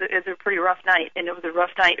was a pretty rough night, and it was a rough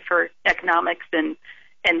night for economics and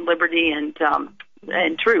liberty and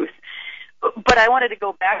truth. But I wanted to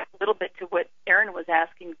go back a little bit to what Aaron was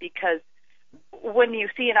asking, because when you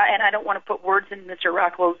see, and I don't want to put words in Mr.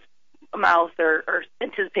 Rockwell's mouth or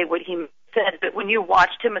anticipate what he said, but when you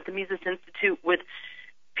watched him at the Mises Institute with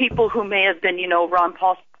people who may have been, Ron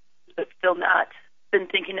Paul, but still not been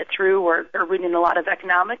thinking it through or reading a lot of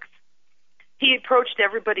economics, he approached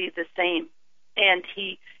everybody the same, and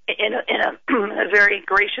he in a very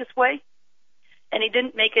gracious way, and he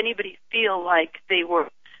didn't make anybody feel like they were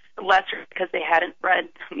lesser because they hadn't read,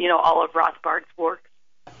 all of Rothbard's works,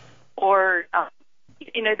 or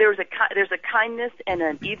there's a kindness and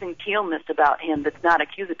an even keelness about him that's not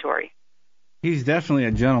accusatory. He's definitely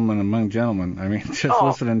a gentleman among gentlemen. I mean, just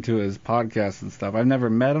listening to his podcasts and stuff. I've never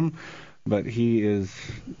met him, but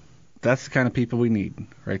that's the kind of people we need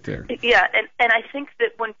right there. Yeah, and I think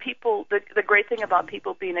that when people, the great thing about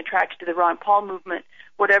people being attracted to the Ron Paul movement,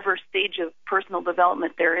 whatever stage of personal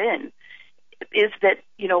development they're in, is that,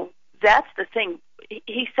 that's the thing.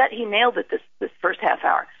 He nailed it this first half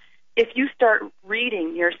hour. If you start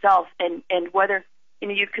reading yourself and whether,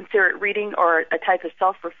 you consider it reading or a type of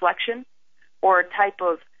self-reflection, or a type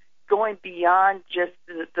of going beyond just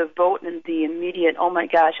the vote and the immediate, oh my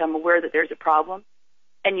gosh, I'm aware that there's a problem,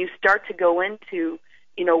 and you start to go into,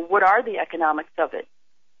 what are the economics of it,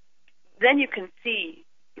 then you can see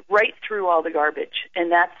right through all the garbage,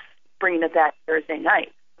 and that's bringing it that Thursday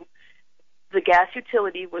night. The gas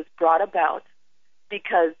utility was brought about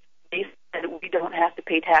because they said we don't have to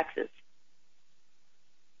pay taxes,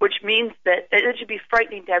 which means that it should be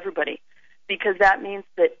frightening to everybody, because that means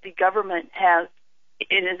that the government has,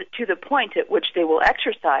 it is to the point at which they will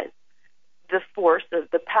exercise the force of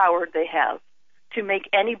the power they have to make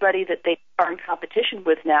anybody that they are in competition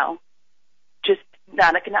with now just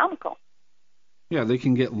not economical. Yeah, they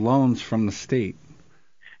can get loans from the state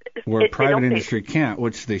where private industry can't,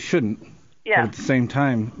 which they shouldn't. Yeah. But at the same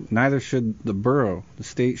time, neither should the borough. The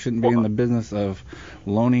state shouldn't be in the business of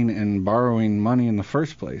loaning and borrowing money in the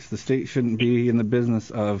first place. The state shouldn't be in the business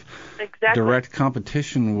of direct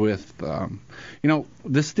competition with,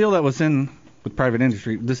 this deal that was in with private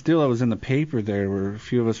industry, this deal that was in the paper there, where a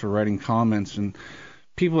few of us were writing comments, and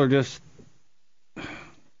people are just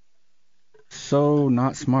so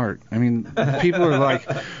not smart. I mean, people are like,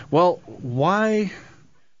 well, why?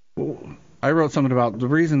 I wrote something about the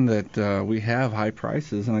reason that we have high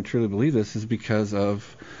prices, and I truly believe this, is because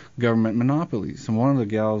of government monopolies. And one of the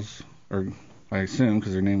gals, or I assume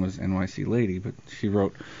because her name was NYC Lady, but she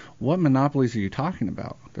wrote, what monopolies are you talking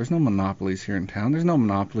about? There's no monopolies here in town. There's no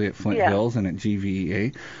monopoly at Flint Hills and at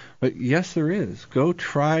GVEA. But yes, there is. Go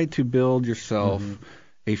try to build yourself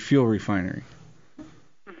a fuel refinery.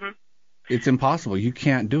 It's impossible. You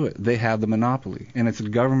can't do it. They have the monopoly, and it's a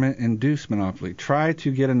government-induced monopoly. Try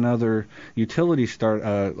to get another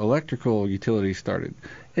electrical utility started.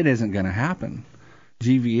 It isn't going to happen.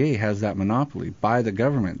 TVA has that monopoly by the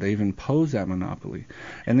government. They've imposed that monopoly.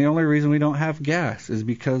 And the only reason we don't have gas is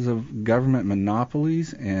because of government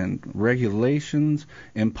monopolies and regulations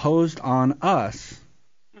imposed on us.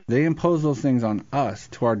 They impose those things on us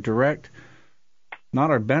to our direct, not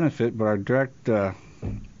our benefit, but our direct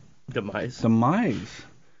demise.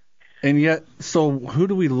 And yet, so who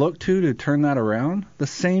do we look to turn that around? The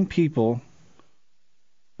same people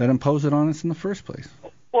that impose it on us in the first place.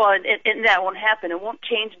 Well, and that won't happen. It won't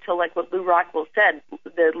change until, like what Lew Rockwell said,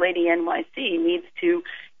 the lady NYC needs to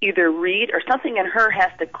either read, or something in her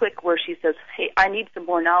has to click where she says, hey, I need some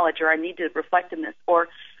more knowledge, or I need to reflect on this, or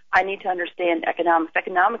I need to understand economics.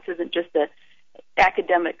 Economics isn't just an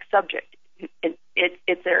academic subject.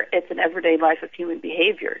 It's an everyday life of human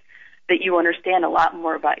behavior that you understand a lot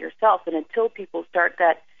more about yourself. And until people start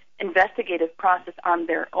that investigative process on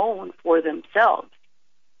their own for themselves,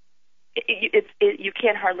 you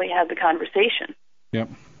can't hardly have the conversation. Yep.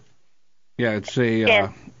 Yeah, it's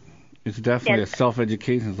definitely a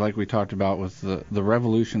self-education, it's like we talked about with the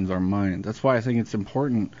revolutions our mind. That's why I think it's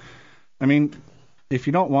important. I mean, if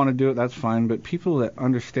you don't want to do it, that's fine, but people that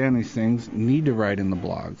understand these things need to write in the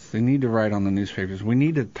blogs. They need to write on the newspapers. We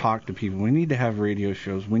need to talk to people. We need to have radio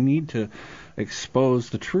shows. We need to expose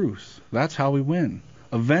the truth. That's how we win.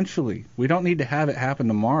 Eventually. We don't need to have it happen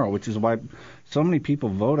tomorrow, which is why so many people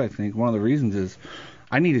vote, I think. One of the reasons is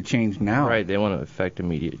I need to change now. Right, they want to affect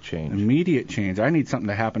immediate change. Immediate change. I need something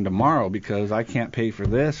to happen tomorrow because I can't pay for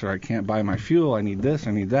this, or I can't buy my fuel. I need this,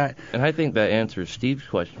 I need that. And I think that answers Steve's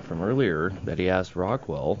question from earlier that he asked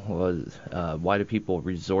Rockwell was, why do people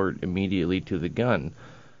resort immediately to the gun?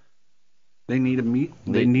 They need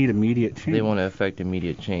immediate change. They want to affect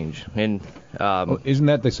immediate change. And isn't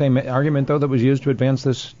that the same argument, though, that was used to advance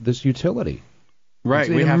this utility? Right,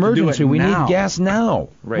 it's we have emergency. To do it we now. Need gas now.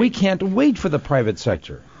 Right. We can't wait for the private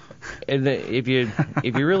sector. And if you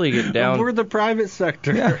really get down, we're the private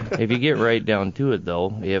sector. Yeah. If you get right down to it,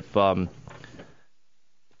 though, if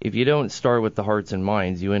you don't start with the hearts and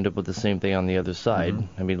minds, you end up with the same thing on the other side.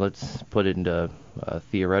 Mm-hmm. I mean, let's put it into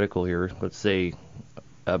theoretical here. Let's say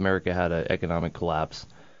America had an economic collapse,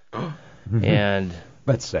 and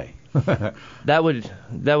let's say that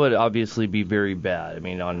would obviously be very bad. I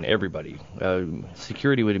mean, on everybody,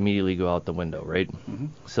 security would immediately go out the window, right? Mm-hmm.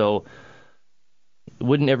 So,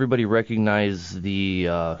 wouldn't everybody recognize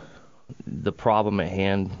the problem at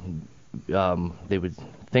hand? They would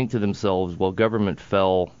think to themselves, well, government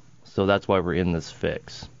fell, so that's why we're in this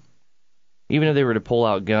fix. Even if they were to pull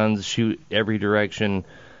out guns, shoot every direction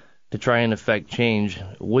to try and affect change,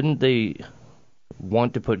 wouldn't they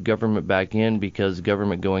want to put government back in because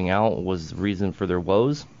government going out was the reason for their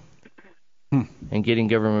woes? And getting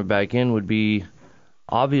government back in would be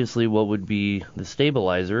obviously what would be the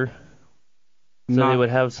stabilizer. So they would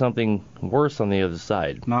have something worse on the other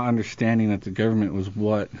side. Not understanding that the government was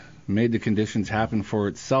what made the conditions happen for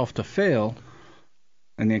itself to fail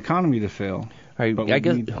and the economy to fail. Right, I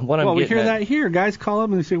guess we hear that here. Guys call up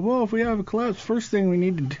and they say, well, if we have a collapse, first thing we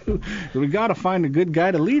need to do is we got to find a good guy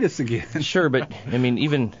to lead us again. Sure, but, I mean,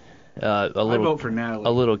 even a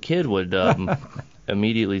little kid would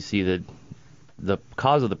immediately see that the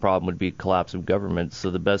cause of the problem would be collapse of government, so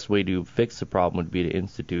the best way to fix the problem would be to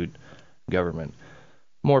institute government.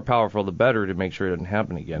 More powerful the better to make sure it doesn't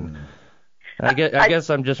happen again. I guess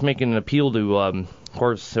I'm just making an appeal to, of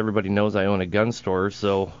course, everybody knows I own a gun store,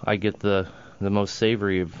 so I get the most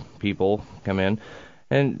savory of people come in,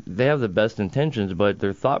 and they have the best intentions, but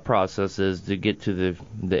their thought process is to get to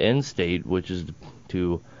the end state, which is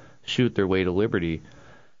to shoot their way to liberty.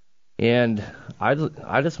 And I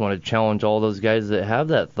just want to challenge all those guys that have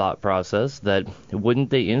that thought process, that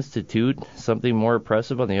wouldn't they institute something more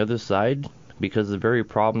oppressive on the other side because the very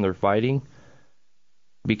problem they're fighting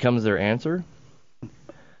becomes their answer?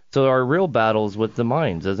 So our real battle is with the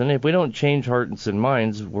minds, isn't it? If we don't change hearts and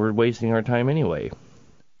minds, we're wasting our time anyway.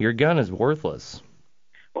 Your gun is worthless.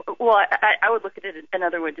 Well, I would look at it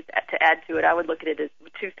another way, just to add to it. I would look at it as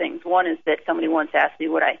two things. One is that somebody once asked me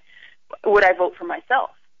would I vote for myself,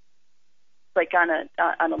 like on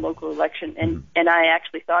a local election, and I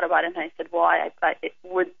actually thought about it, and I said, well,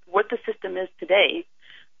 what the system is today,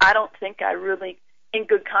 I don't think I really, in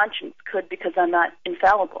good conscience, could, because I'm not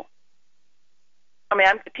infallible. I mean,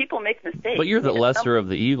 people make mistakes. But you're the lesser of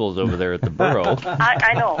the evils over there at the borough.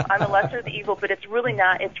 I know. I'm the lesser of the evil, but it's really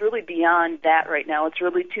not. It's really beyond that right now. It's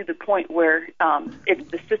really to the point where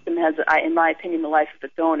the system has, in my opinion, a life of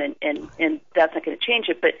its own, and that's not going to change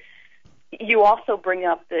it. But you also bring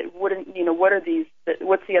up that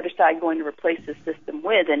what's the other side going to replace this system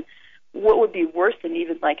with, and what would be worse than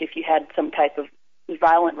even like if you had some type of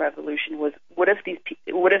violent revolution was, what if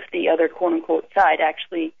the other quote unquote side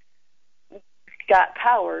actually got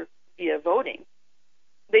power via voting?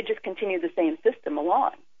 They just continue the same system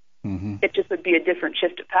along. Mm-hmm. It just would be a different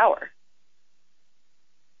shift of power.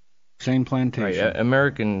 Same plantation. Right.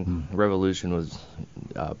 American Revolution was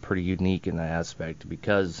pretty unique in that aspect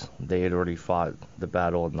because they had already fought the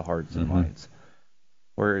battle in the hearts and minds.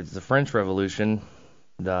 Whereas the French Revolution,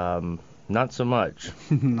 not so much.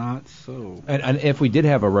 Not so. And if we did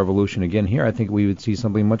have a revolution again here, I think we would see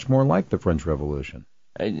something much more like the French Revolution.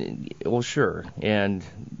 Well, sure. And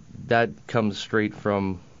that comes straight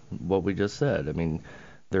from what we just said. I mean,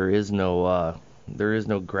 there is no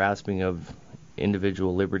grasping of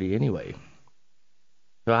individual liberty anyway.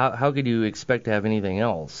 So how could you expect to have anything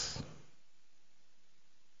else?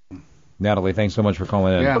 Natalie, thanks so much for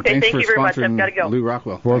calling in. Yeah, Okay, thanks thank for you very much. I've sponsoring got to go. Lew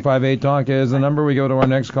Rockwell. 458-TALK is the number. We go to our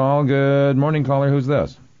next call. Good morning, caller. Who's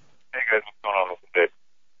this? Hey guys, what's going on? This is Dave.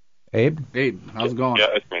 Abe? Abe, how's it going?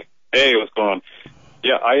 Yeah, it's me. Hey, what's going on?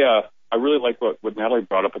 Yeah, I really like what Natalie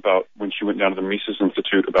brought up about when she went down to the Mises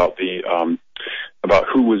Institute about the about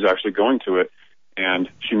who was actually going to it, and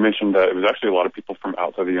she mentioned that it was actually a lot of people from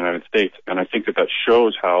outside the United States, and I think that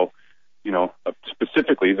shows how,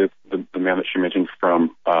 specifically the man that she mentioned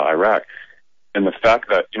from Iraq, and the fact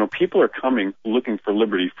that people are coming looking for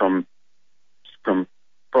liberty from for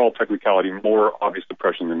all technicality more obvious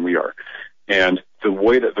oppression than we are. And the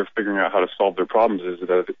way that they're figuring out how to solve their problems is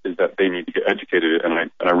that they need to get educated.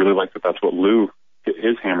 And I really like that that's what Lew hit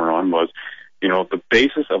his hammer on was, the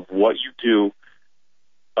basis of what you do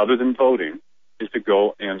other than voting is to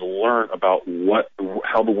go and learn about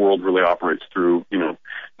how the world really operates through,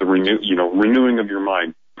 the renewing of your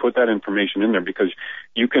mind. Put that information in there, because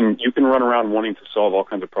you can run around wanting to solve all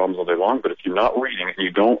kinds of problems all day long, but if you're not reading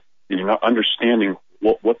and you're not understanding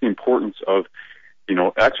what the importance of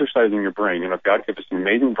exercising your brain. God gave us an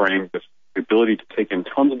amazing brain with the ability to take in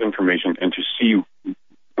tons of information and to see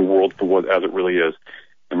the world for what as it really is.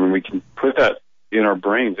 And when we can put that in our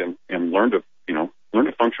brains and learn to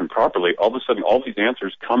function properly, all of a sudden all these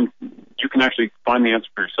answers come. You can actually find the answer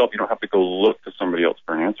for yourself. You don't have to go look to somebody else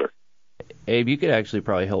for an answer. Abe, you could actually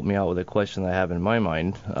probably help me out with a question that I have in my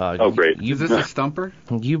mind. Oh, great. Is this a stumper?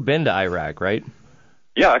 You've been to Iraq, right?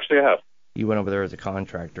 Yeah, actually I have. You went over there as a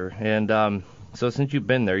contractor. And so since you've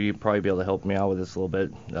been there, you'd probably be able to help me out with this a little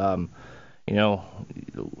bit.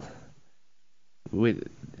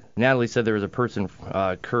 Natalie said there was a person,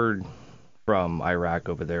 Kurd, from Iraq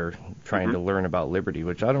over there trying to learn about liberty,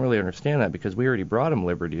 which I don't really understand that, because we already brought him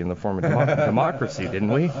liberty in the form of democracy,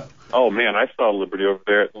 didn't we? Oh, man, I saw liberty over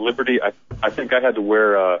there. Liberty, I think I had to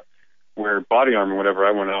wear body armor whenever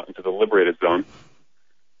I went out into the liberated zone.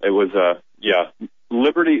 It was,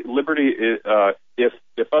 liberty is,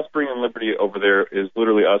 if us bringing liberty over there is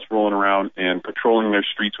literally us rolling around and patrolling their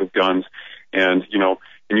streets with guns, and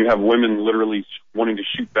you have women literally wanting to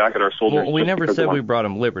shoot back at our soldiers. Well, we never said we brought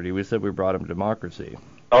them liberty. We said we brought them democracy.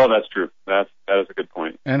 Oh, that's true. That is a good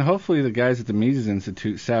point. And hopefully the guys at the Mises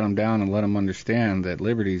Institute sat them down and let them understand that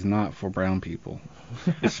liberty is not for brown people,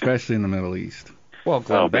 especially in the Middle East. Well,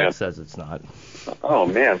 Glenn Beck says it's not. Oh,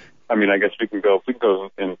 man. I mean, I guess we can go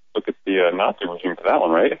and look at the Nazi regime for that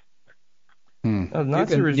one, right?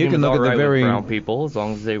 Nazi regime was all right with brown people as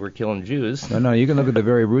long as they were killing Jews. No, you can look at the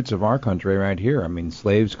very roots of our country right here. I mean,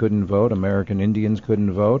 slaves couldn't vote. American Indians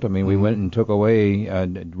couldn't vote. I mean, we went and took away,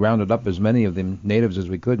 rounded up as many of the natives as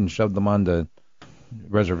we could and shoved them onto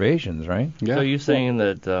reservations, right? Yeah. So you're saying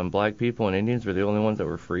that black people and Indians were the only ones that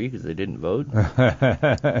were free because they didn't vote?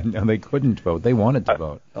 No, they couldn't vote. They wanted to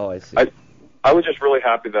vote. Oh, I see. I was just really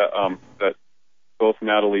happy that that both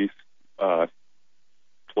Natalie's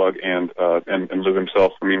plug and Lew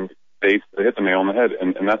himself, I mean, they hit the nail on the head,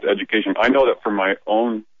 and that's education. I know that for my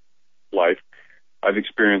own life, I've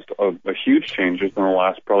experienced a huge changes in the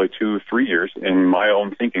last probably 2 or 3 years in my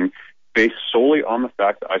own thinking, based solely on the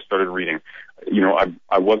fact that I started reading.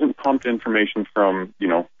 I wasn't pumped information from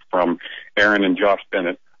Aaron and Josh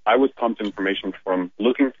Bennett. I was pumped information from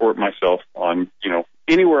looking for it myself on,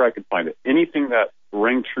 anywhere I could find it. Anything that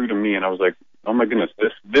rang true to me, and I was like, oh my goodness,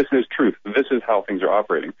 this is truth. This is how things are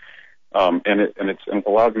operating. And it's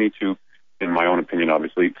allowed me to, in my own opinion,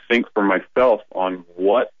 obviously, think for myself on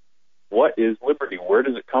what is liberty? Where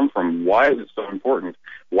does it come from? Why is it so important?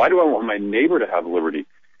 Why do I want my neighbor to have liberty?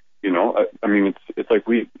 I mean, it's like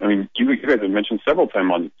you guys have mentioned several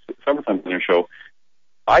times on your show,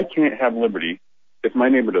 I can't have liberty if my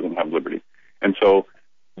neighbor doesn't have liberty. And so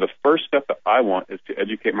the first step that I want is to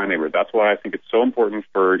educate my neighbor. That's why I think it's so important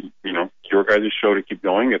for, your guys' show to keep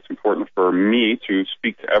going. It's important for me to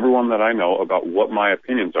speak to everyone that I know about what my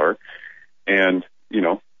opinions are. And,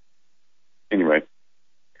 anyway,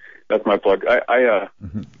 That's my plug. I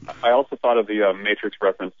also thought of the Matrix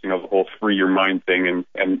reference, the whole free your mind thing,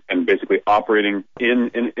 and basically operating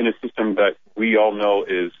in a system that we all know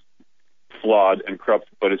is flawed and corrupt.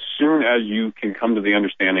 But as soon as you can come to the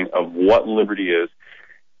understanding of what liberty is,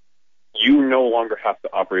 you no longer have to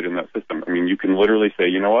operate in that system. I mean, you can literally say,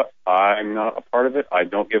 you know what, I'm not a part of it. I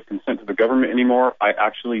don't give consent to the government anymore. I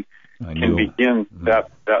actually can begin that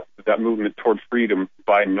movement toward freedom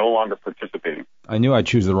by no longer participating. I knew I'd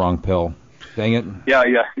choose the wrong pill. Dang it. Yeah,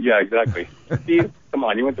 exactly. Steve, come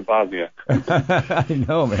on, you went to Bosnia. I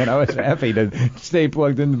know, man. I was happy to stay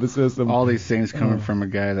plugged into the system. All these things coming from a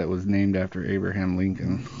guy that was named after Abraham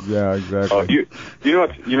Lincoln. Yeah, exactly. You know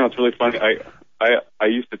what's really funny? I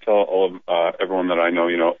used to tell all of everyone that I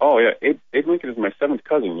know, oh yeah, Abe Lincoln is my seventh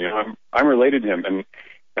cousin. I'm related to him,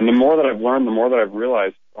 and the more that I've learned, the more that I've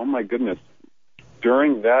realized, oh my goodness,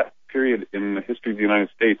 during that period in the history of the United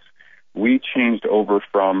States, we changed over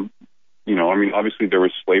from, obviously there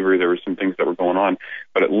was slavery, there were some things that were going on,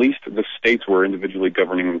 but at least the states were individually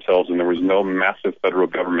governing themselves, and there was no massive federal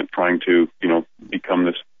government trying to, become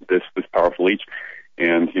this powerful each.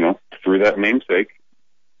 And, through that namesake,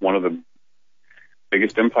 one of the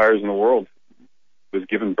biggest empires in the world was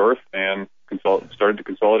given birth and started to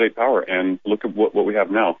consolidate power. And look at what we have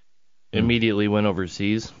now. Immediately went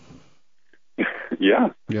overseas.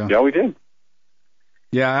 Yeah, we did.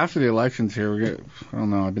 Yeah, after the elections here, I don't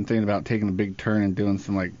know, I've been thinking about taking a big turn and doing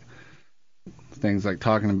some things like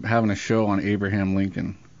having a show on Abraham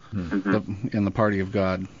Lincoln in the Party of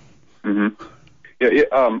God. Mm-hmm. Yeah.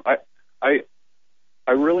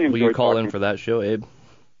 I really enjoy. Will you call in for that show, Abe?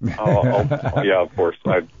 Yeah, of course.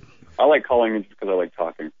 I like calling in just because I like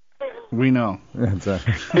talking. We know.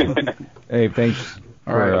 Hey, thanks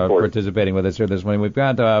for participating with us here this morning. We've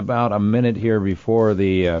got about a minute here before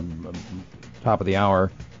the top of the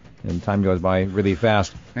hour, and time goes by really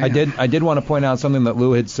fast. Man. I did want to point out something that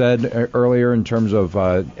Lew had said earlier in terms of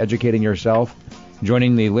educating yourself,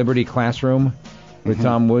 joining the Liberty Classroom with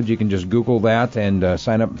Tom Woods. You can just Google that and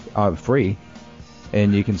sign up free,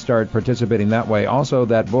 and you can start participating that way. Also,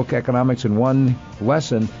 that book, Economics in One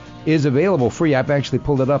Lesson, is available free. I've actually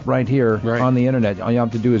pulled it up right here on the internet. All you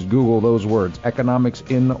have to do is Google those words, Economics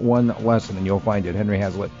in One Lesson, and you'll find it. Henry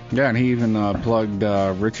Hazlitt. Yeah, and he even plugged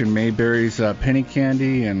Richard Mayberry's Penny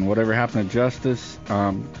Candy and Whatever Happened to Justice.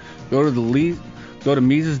 Go to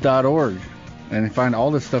Mises.org and find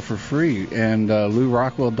all this stuff for free. And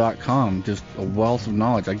LewRockwell.com, just a wealth of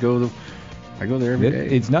knowledge. I go there every day.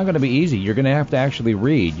 It's not going to be easy. You're going to have to actually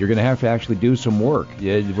read. You're going to have to actually do some work.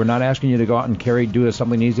 We're not asking you to go out and do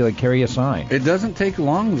something easy like carry a sign. It doesn't take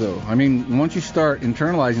long, though. I mean, once you start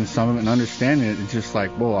internalizing some of it and understanding it, it's just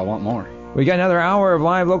like, whoa, I want more. We got another hour of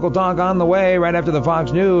live local talk on the way right after the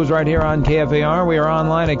Fox News right here on KFAR. We are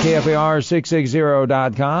online at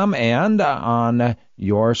KFAR660.com and on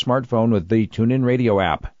your smartphone with the TuneIn Radio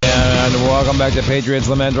app. And welcome back to Patriot's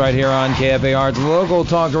Lament right here on KFAR. It's local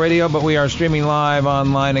talk radio, but we are streaming live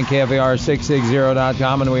online at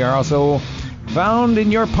KFAR660.com, and we are also found in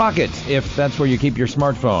your pocket if that's where you keep your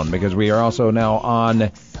smartphone, because we are also now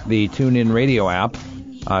on the TuneIn Radio app.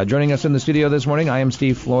 Joining us in the studio this morning, I am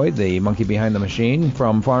Steve Floyd, the monkey behind the machine.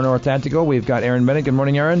 From Far North Tactical, we've got Aaron Bennett. Good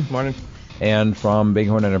morning, Aaron. Morning. And from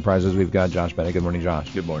Bighorn Enterprises, we've got Josh Bennett. Good morning,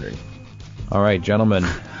 Josh. Good morning. All right, gentlemen.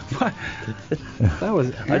 What? That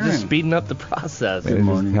was Aaron. I'm just speeding up the process. Good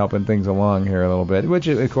morning. Helping things along here a little bit, which,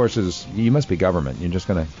 of course, is, you must be government. You're just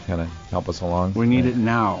going to kind of help us along. We need it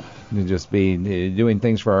now. To just be doing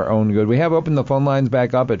things for our own good. We have opened the phone lines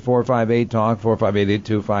back up at 458-TALK,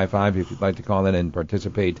 458-8255, if you'd like to call in and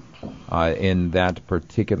participate in that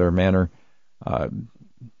particular manner.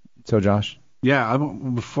 So, Josh? Yeah,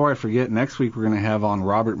 before I forget, next week we're going to have on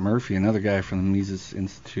Robert Murphy, another guy from the Mises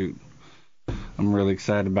Institute. I'm really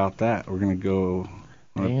excited about that. We're going to go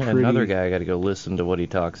another guy I got to go listen to what he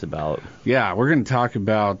talks about. Yeah, we're going to talk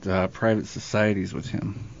about private societies with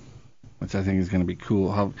him, which I think is going to be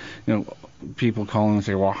cool. How, people call in and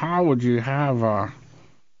say, well, how would you have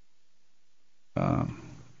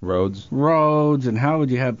roads, and how would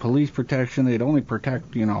you have police protection? They'd only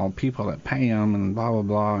protect, people that pay them, and blah, blah,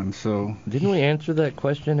 blah. And so... Didn't we answer that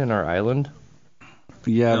question in our island?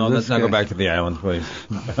 Yeah. No, let's not go back to the island, please.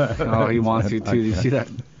 Oh, he wants you to. You see that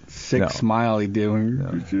sick smile he did when you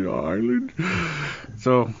reached the island?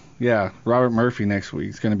 So, yeah, Robert Murphy next week.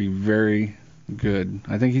 It's going to be very good.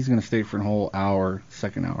 I think he's going to stay for a whole hour,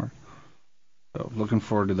 second hour. So, looking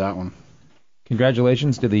forward to that one.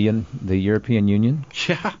 Congratulations to the European Union.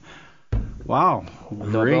 Yeah. Wow.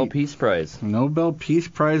 Nobel Peace Prize. Nobel Peace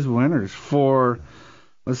Prize winners for,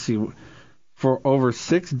 let's see, for over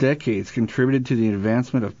 6 decades contributed to the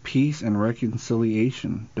advancement of peace and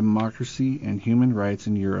reconciliation, democracy, and human rights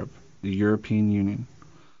in Europe, the European Union.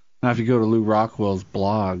 Now, if you go to Lew Rockwell's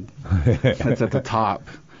blog, it's at the top.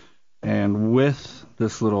 And with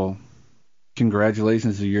this little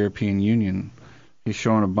congratulations to the European Union, he's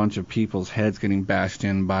showing a bunch of people's heads getting bashed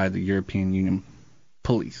in by the European Union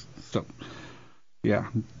police. So, yeah,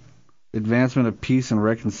 advancement of peace and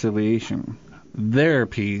reconciliation. Their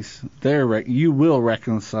peace, you will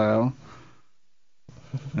reconcile,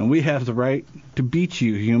 and we have the right to beat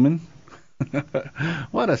you, human.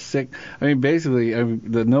 What a sick... I mean, basically,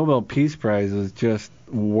 the Nobel Peace Prize is just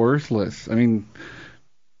worthless. I mean,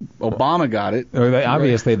 Obama got it.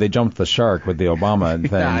 Obviously, they jumped the shark with the Obama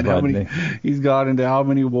thing. He's got into how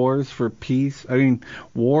many wars for peace? I mean,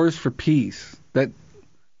 wars for peace.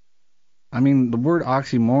 The word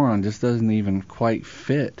oxymoron just doesn't even quite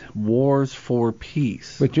fit. Wars for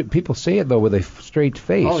peace. But people say it, though, with a straight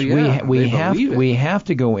face. Oh, yeah, we have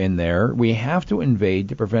to go in there. We have to invade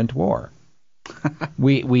to prevent war.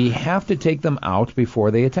 we have to take them out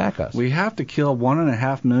before they attack us. We have to kill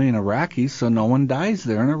 1.5 million Iraqis so no one dies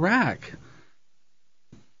there in Iraq.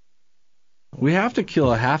 We have to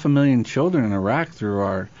kill 500,000 children in Iraq through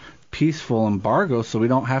our peaceful embargo so we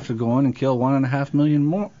don't have to go in and kill 1.5 million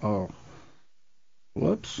more. Oh.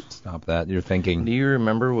 Whoops. Stop that. You're thinking. Do you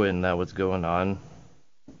remember when that was going on?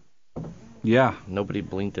 Yeah. Nobody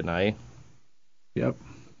blinked an eye. Yep.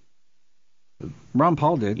 Ron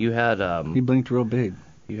Paul did. You had he blinked real big.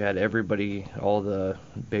 You had everybody, all the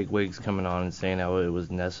big wigs coming on and saying how it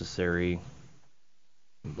was necessary.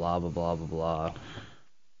 Blah blah blah blah blah.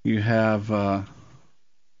 You have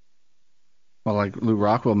like Lew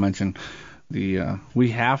Rockwell mentioned, we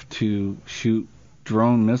have to shoot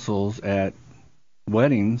drone missiles at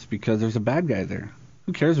weddings because there's a bad guy there.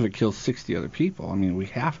 Who cares if it kills 60 other people? I mean, we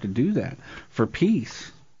have to do that for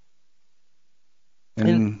peace.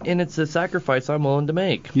 And it's a sacrifice I'm willing to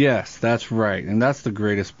make. Yes, that's right. And that's the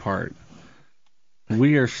greatest part.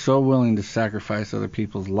 We are so willing to sacrifice other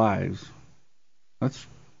people's lives. That's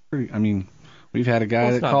pretty... I mean, we've had a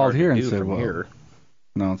guy that called here and said, well...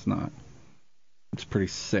 No, it's not. It's pretty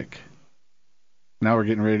sick. Now we're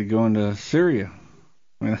getting ready to go into Syria.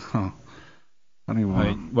 I mean, I don't even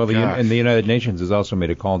want... Well, and the United Nations has also made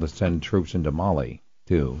a call to send troops into Mali,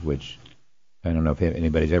 too, which... I don't know if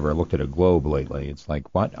anybody's ever looked at a globe lately. It's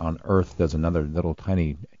like, what on earth does another little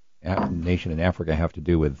tiny nation in Africa have to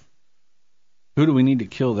do with... Who do we need to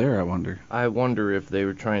kill there, I wonder? I wonder if they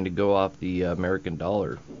were trying to go off the American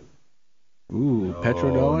dollar. Ooh,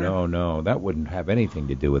 petrodollar? No, that wouldn't have anything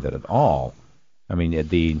to do with it at all. I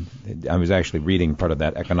mean, I was actually reading part of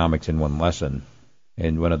that Economics in One lesson,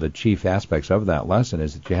 and one of the chief aspects of that lesson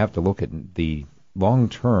is that you have to look at the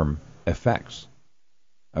long-term effects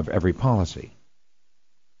of every policy.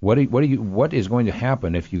 What is going to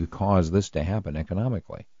happen if you cause this to happen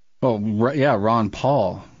economically? Well, yeah, Ron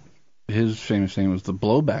Paul, his famous thing was the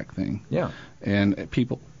blowback thing. Yeah. And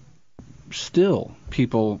people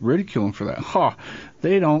ridicule him for that.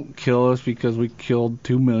 They don't kill us because we killed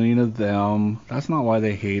 2 million of them. That's not why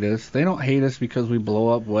they hate us. They don't hate us because we blow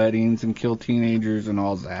up weddings and kill teenagers and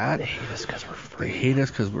all that. They hate us because we're free. They hate us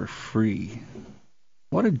because we're free.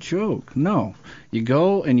 What a joke. No. You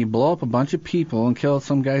go and you blow up a bunch of people and kill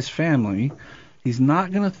some guy's family. He's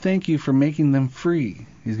not going to thank you for making them free.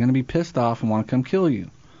 He's going to be pissed off and want to come kill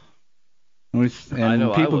you. And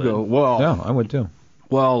people go, well... Yeah, I would too.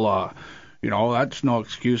 Well, that's no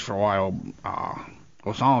excuse for why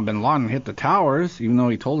Osama bin Laden hit the towers, even though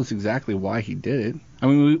he told us exactly why he did it. I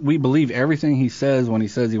mean, we believe everything he says when he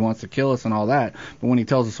says he wants to kill us and all that, but when he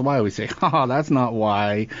tells us why, we say, that's not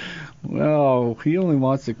why. Well, he only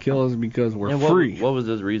wants to kill us because we're free. What was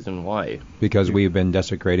his reason why? Because we've been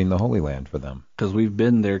desecrating the Holy Land for them. Because we've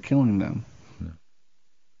been there killing them.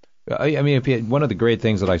 I mean, one of the great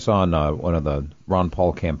things that I saw in one of the Ron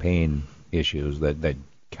Paul campaign issues that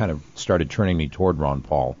kind of started turning me toward Ron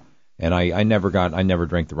Paul, and I never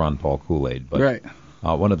drank the Ron Paul Kool-Aid, but right.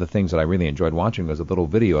 One of the things that I really enjoyed watching was a little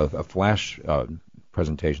video, a flash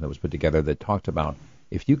presentation that was put together that talked about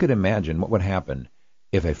if you could imagine what would happen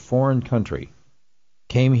if a foreign country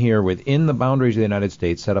came here within the boundaries of the United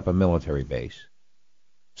States, set up a military base,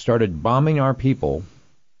 started bombing our people,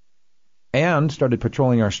 and started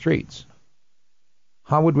patrolling our streets.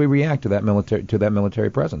 How would we react to that military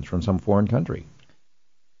presence from some foreign country?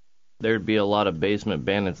 There'd be a lot of basement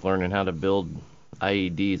bandits learning how to build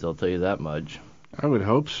IEDs, I'll tell you that much. I would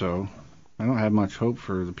hope so. I don't have much hope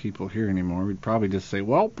for the people here anymore. We'd probably just say,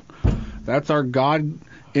 well, that's our God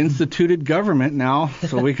instituted government now,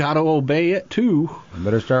 so we got to obey it too. We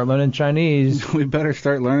better start learning Chinese. We better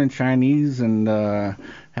start learning Chinese and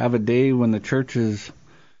have a day when the churches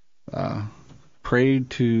prayed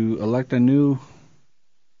to elect a new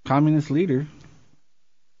communist leader.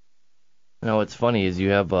 You know, what's funny is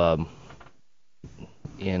you have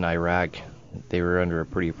in Iraq, they were under a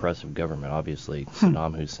pretty oppressive government. Obviously,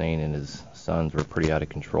 Saddam Hussein and his sons were pretty out of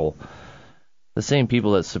control. The same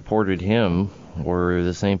people that supported him were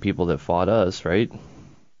the same people that fought us, right?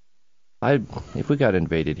 If we got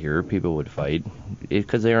invaded here, people would fight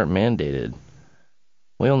because they aren't mandated.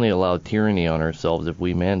 We only allow tyranny on ourselves if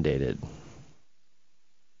we mandate it.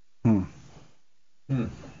 I'm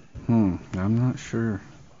not sure.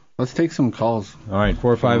 Let's take some calls. All right,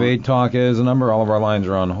 458-TALK is the number. All of our lines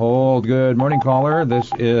are on hold. Good morning, caller. This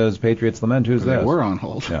is Patriot's Lament. Who's this? We're on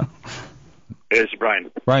hold. Yeah. It's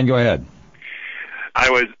Brian. Brian, go ahead. I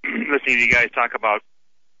was listening to you guys talk about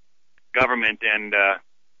government, and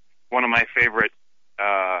one of my favorite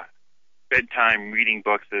bedtime reading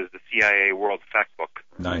books is the CIA World Factbook.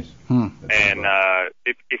 Nice. And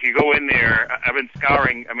if you go in there, I've been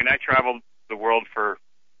scouring. I mean, I traveled the world for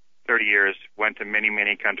 30 years, went to many,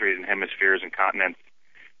 many countries and hemispheres and continents.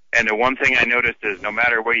 And the one thing I noticed is no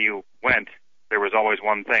matter where you went, there was always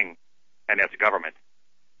one thing, and that's government.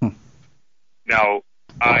 Now,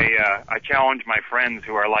 I challenge my friends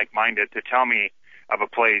who are like-minded to tell me of a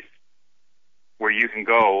place where you can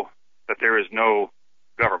go that there is no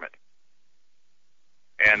government.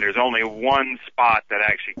 And there's only one spot that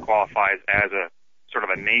actually qualifies as a sort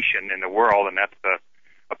of a nation in the world, and that's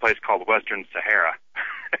a place called Western Sahara.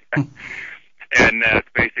 And that's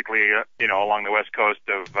basically, along the west coast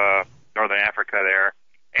of northern Africa there.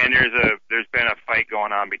 And there's been a fight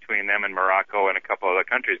going on between them and Morocco and a couple other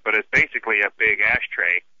countries, but it's basically a big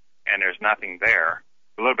ashtray, and there's nothing there.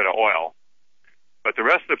 A little bit of oil. But the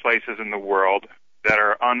rest of the places in the world that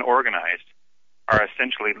are unorganized are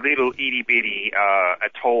essentially little itty-bitty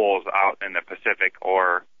atolls out in the Pacific,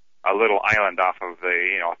 or a little island off of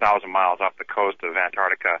 1,000 miles off the coast of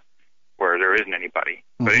Antarctica where there isn't anybody.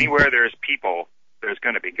 But anywhere there's people, there's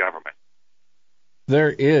going to be government.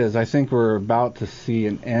 There is. I think we're about to see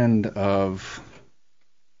an end of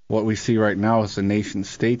what we see right now as the nation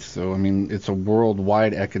states, though. I mean, it's a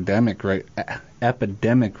worldwide epidemic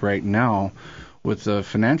right now with the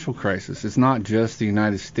financial crisis. It's not just the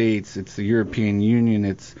United States. It's the European Union.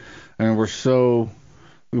 The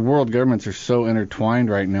world governments are so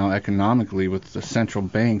intertwined right now economically with the central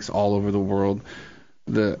banks all over the world.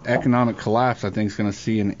 The economic collapse, I think, is going to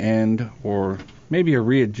see an end or maybe a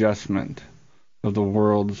readjustment of the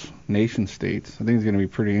world's nation states. I think it's going to be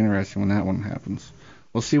pretty interesting when that one happens.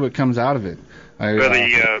 We'll see what comes out of it.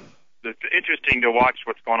 It's interesting to watch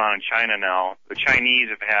what's going on in China now. The Chinese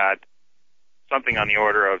have had something on the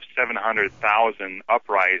order of 700,000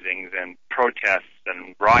 uprisings and protests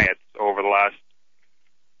and riots over the last,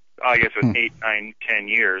 I guess it was 8, 9, 10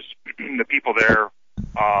 years. The people there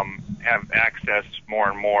have access more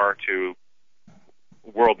and more to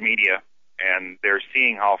world media, and they're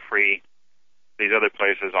seeing how free these other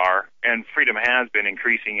places are. And freedom has been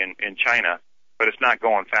increasing in China, but it's not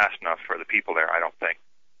going fast enough for the people there, I don't think.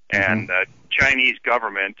 And the Chinese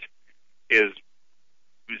government is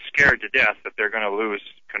scared to death that they're going to lose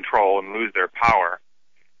control and lose their power.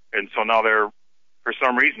 And so now for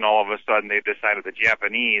some reason, all of a sudden, they've decided the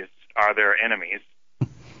Japanese are their enemies.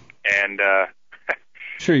 And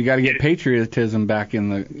sure, you got to get patriotism back in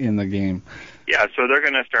the game. Yeah, so they're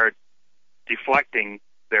going to start deflecting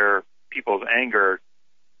their people's anger,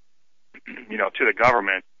 to the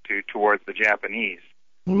government towards the Japanese.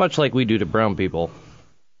 Much like we do to brown people.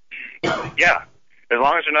 Yeah, as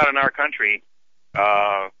long as they're not in our country,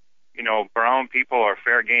 brown people are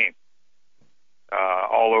fair game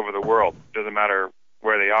all over the world. Doesn't matter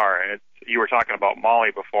where they are. And you were talking about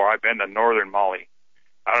Mali before. I've been to northern Mali.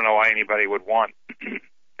 I don't know why anybody would want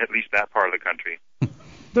at least that part of the country.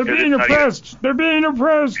 They're being oppressed. They're being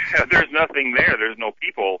oppressed. There's nothing there. There's no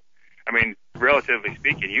people. I mean, relatively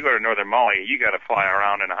speaking, you go to northern Mali, you got to fly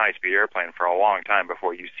around in a high-speed airplane for a long time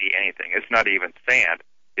before you see anything. It's not even sand.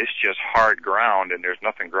 It's just hard ground, and there's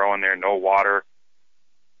nothing growing there, no water,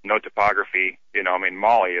 no topography.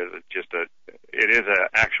 Mali is it is an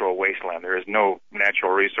actual wasteland. There is no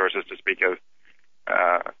natural resources to speak of.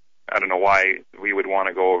 I don't know why we would want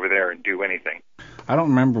to go over there and do anything. I don't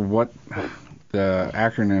remember what the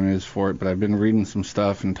acronym is for it, but I've been reading some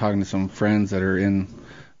stuff and talking to some friends that are in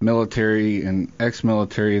military and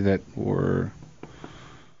ex-military that were,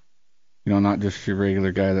 not just your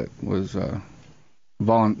regular guy that was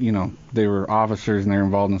they were officers and they were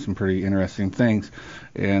involved in some pretty interesting things.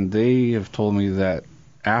 And they have told me that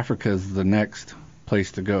Africa is the next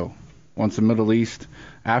place to go. Once the Middle East,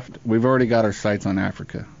 we've already got our sights on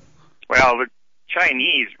Africa. Well, the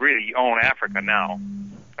Chinese really own Africa now.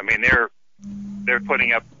 I mean, they're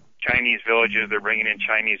putting up Chinese villages. They're bringing in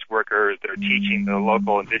Chinese workers. They're teaching the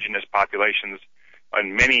local indigenous populations.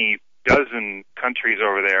 And many dozen countries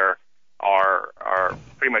over there are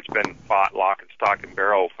pretty much been bought lock and stock and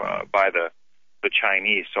barrel by the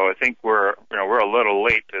Chinese. So I think we're a little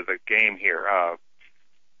late to the game here.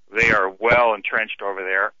 They are well entrenched over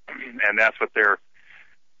there, and that's what their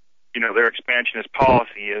expansionist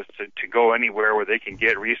policy is, to go anywhere where they can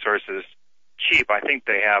get resources cheap. I think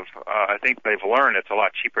they've learned it's a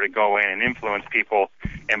lot cheaper to go in and influence people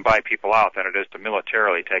and buy people out than it is to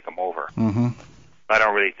militarily take them over. Mm-hmm. I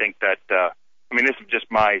don't really think that. This is just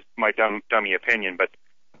my dummy opinion, but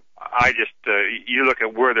I just you look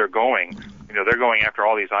at where they're going. They're going after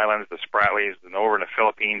all these islands, the Spratlys, and over in the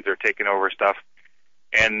Philippines, they're taking over stuff,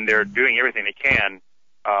 and they're doing everything they can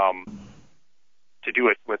to do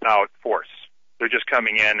it without force. They're just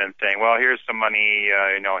coming in and saying, well, here's some money,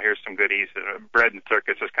 here's some goodies, bread and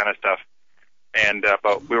circuits, this kind of stuff, and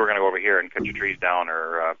but we were going to go over here and cut your trees down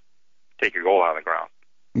or take your gold out of the ground.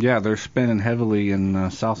 Yeah, they're spending heavily in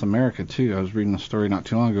South America, too. I was reading a story not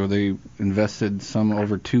too long ago. They invested some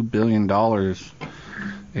over $2 billion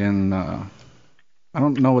in, I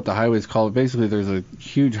don't know what the highway's called. Basically, there's a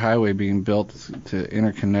huge highway being built to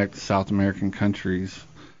interconnect South American countries.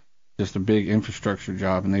 Just a big infrastructure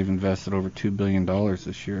job, and they've invested over $2 billion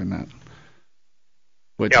this year in that.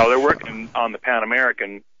 They're working on the Pan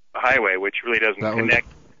American Highway, which really doesn't connect.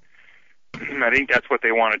 I think that's what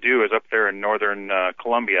they want to do, is up there in northern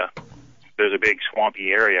Colombia. There's a big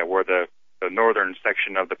swampy area where the northern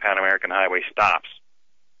section of the Pan American Highway stops,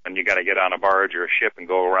 and you got to get on a barge or a ship and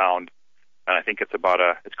go around. And I think it's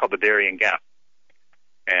called the Darien Gap,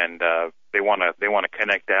 and they want to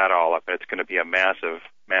connect that all up. It's going to be a massive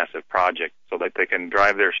project, so that they can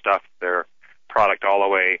drive their product all the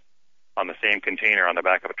way on the same container on the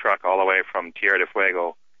back of a truck all the way from Tierra del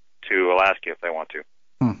Fuego to Alaska if they want to.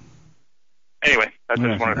 Anyway, I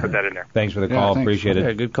just wanted to put that in there. Thanks for the call. Appreciate it.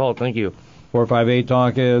 Yeah, good call. Thank you.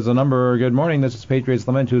 458-TALK is the number. Good morning. This is Patriot's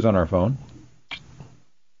Lament. Who's on our phone?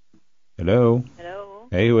 Hello. Hello.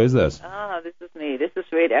 Hey, who is this? This is me. This is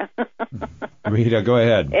Rita. Rita, go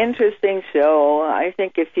ahead. Interesting show. I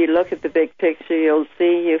think if you look at the big picture, you'll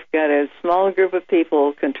see you've got a small group of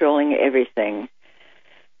people controlling everything.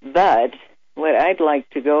 But what I'd like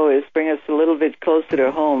to go is bring us a little bit closer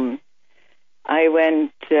to home. I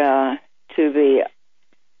went to the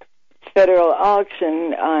federal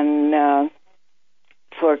auction on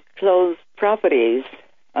foreclosed properties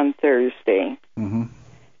on Thursday. Mm-hmm.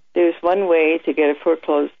 There's one way to get a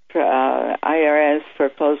foreclosed IRS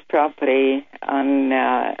foreclosed property on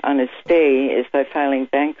a stay is by filing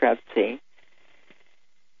bankruptcy,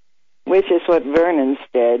 which is what Vernon's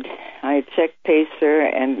did. I checked Pacer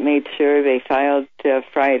and made sure they filed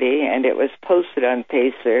Friday, and it was posted on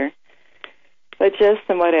Pacer. But just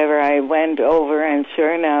and whatever, I went over, and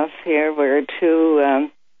sure enough, here were two,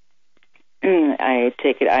 I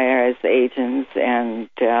take it, IRS agents and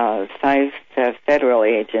 5 federal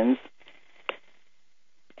agents.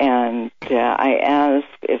 And I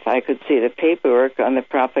asked if I could see the paperwork on the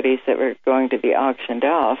properties that were going to be auctioned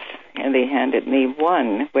off, and they handed me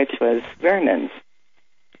one, which was Vernon's.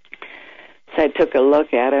 So I took a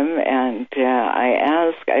look at him, and I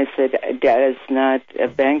asked, I said, does not a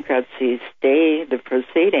bankruptcy stay the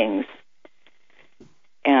proceedings?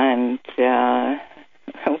 And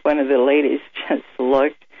one of the ladies just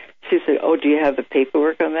looked. She said, oh, do you have the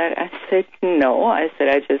paperwork on that? I said, no. I said,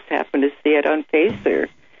 I just happened to see it on Pacer.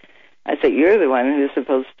 I said, you're the one who's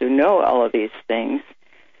supposed to know all of these things.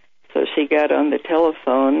 So she got on the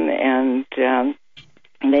telephone and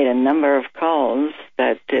made a number of calls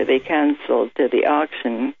that they canceled to the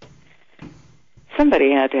auction.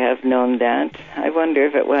 Somebody had to have known that. I wonder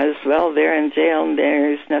if it was, well, they're in jail and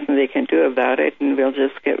there's nothing they can do about it, and we'll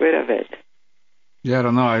just get rid of it. Yeah, I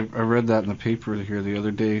don't know. I read that in the paper here the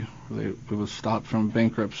other day. It was stopped from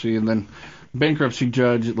bankruptcy, and then bankruptcy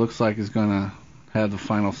judge, it looks like, is going to have the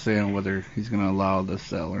final say on whether he's going to allow the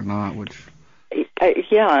sale or not, which...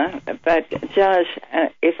 Yeah, but Josh,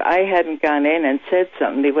 if I hadn't gone in and said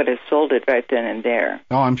something, they would have sold it right then and there.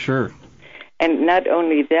 Oh, I'm sure. And not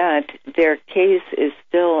only that, their case is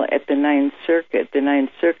still at the Ninth Circuit. The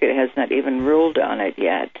Ninth Circuit has not even ruled on it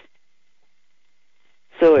yet.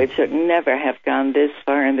 So it should never have gone this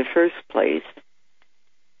far in the first place.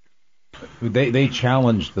 They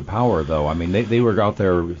challenged the power, though. I mean, they were out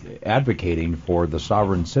there advocating for the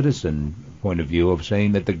sovereign citizen point of view of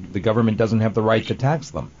saying that the government doesn't have the right to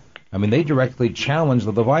tax them. I mean, they directly challenged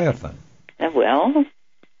the Leviathan. Well,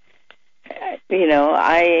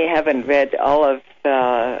 I haven't read all of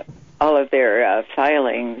their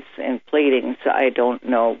filings and pleadings. So I don't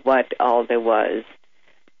know what all there was,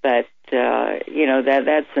 but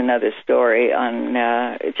that's another story on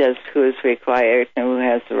just who is required and who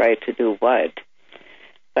has the right to do what.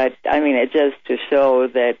 But I mean, it just to show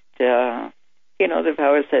that the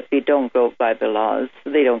powers that be don't go by the laws;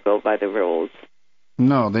 they don't go by the rules.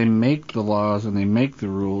 No, they make the laws and they make the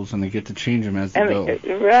rules and they get to change them as they go.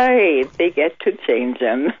 Right, they get to change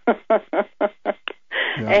them.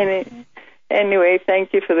 Yeah. Anyway,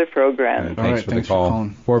 thank you for the program. Thanks for the call.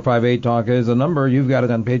 458 Talk is the number. You've got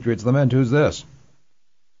it on Patriot's Lament. Who's this?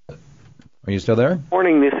 Are you still there?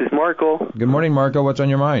 Morning, this is Marco. Good morning, Marco. What's on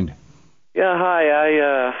your mind? Yeah, hi.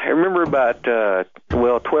 I remember about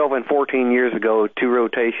 12 and 14 years ago, 2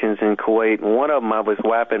 rotations in Kuwait, and one of them I was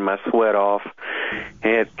wiping my sweat off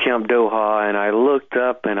at Camp Doha, and I looked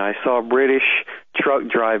up and I saw a British truck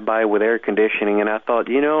drive by with air conditioning, and I thought,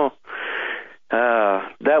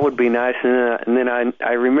 that would be nice. And then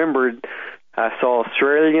I remembered I saw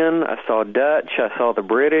Australian, I saw Dutch, I saw the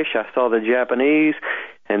British, I saw the Japanese,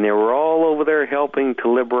 and they were all over there helping to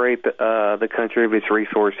liberate the country of its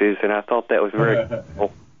resources, and I thought that was very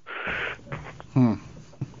cool.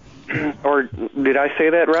 Or did I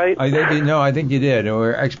say that right? I think you did.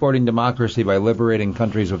 We're exporting democracy by liberating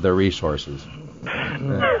countries of their resources.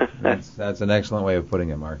 That's an excellent way of putting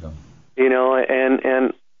it, Marco.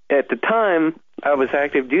 And at the time, I was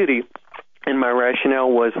active duty, and my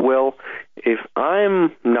rationale was, well, if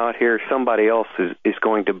I'm not here, somebody else is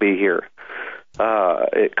going to be here,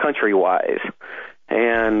 country-wise.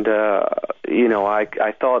 And,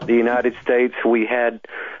 I thought the United States, we as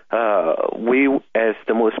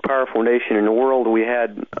the most powerful nation in the world, we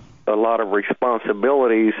had a lot of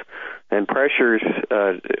responsibilities and pressures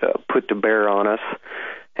put to bear on us.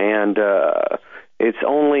 And it's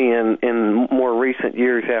only in more recent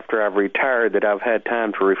years after I've retired that I've had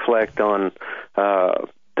time to reflect on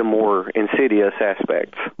the more insidious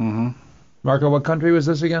aspects. Mm-hmm. Marco, what country was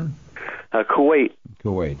this again? Kuwait.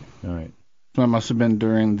 Kuwait. All right. So it must have been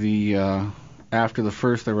during the after the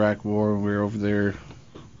first Iraq War. We were over there.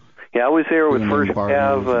 Yeah, I was there with First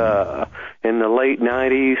Cav in the late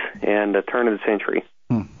 90s and the turn of the century.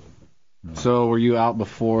 So were you out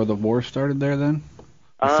before the war started there then?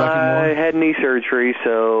 I had knee surgery,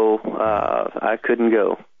 so I couldn't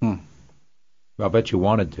go. I'll bet you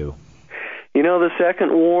wanted to. The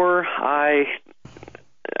second war, I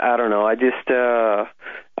don't know. I just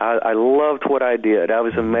I loved what I did. I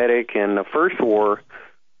was a medic, and the first war,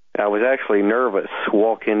 I was actually nervous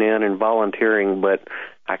walking in and volunteering, but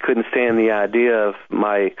I couldn't stand the idea of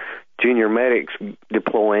my junior medics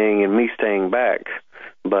deploying and me staying back.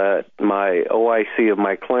 But my OIC of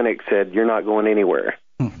my clinic said, "You're not going anywhere."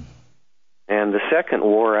 And the second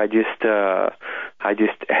war, I just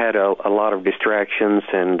had a lot of distractions,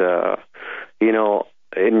 and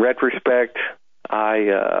in retrospect,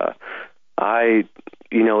 it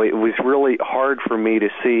was really hard for me to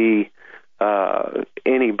see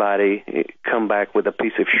anybody come back with a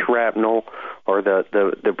piece of shrapnel or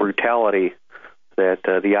the brutality that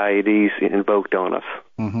the IEDs invoked on us.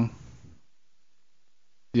 Mm-hmm.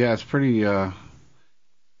 Yeah, it's pretty.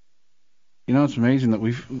 It's amazing that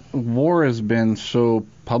war has been so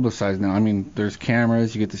publicized now. I mean, there's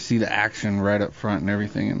cameras, you get to see the action right up front and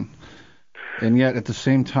everything, and yet at the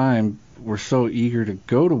same time, we're so eager to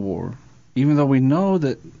go to war, even though we know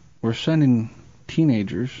that we're sending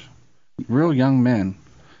teenagers, real young men,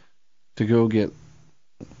 to go get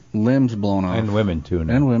limbs blown off. And women, too.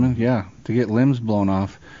 Now. And women, yeah, to get limbs blown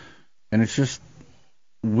off. And it's just,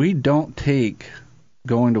 we don't take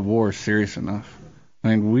going to war serious enough. I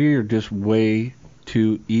mean, we're just way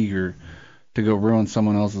too eager to go ruin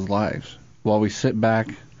someone else's lives while we sit back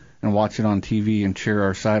and watch it on TV and cheer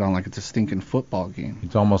our side on like it's a stinking football game.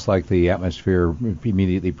 It's almost like the atmosphere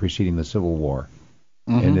immediately preceding the Civil War.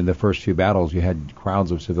 Mm-hmm. And in the first few battles, you had crowds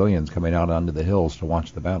of civilians coming out onto the hills to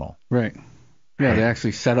watch the battle. Right. Yeah, they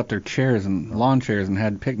actually set up their chairs and lawn chairs and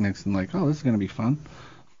had picnics and like, oh, this is going to be fun.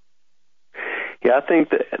 Yeah,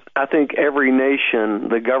 I think every nation,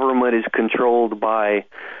 the government is controlled by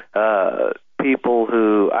people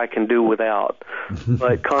who I can do without.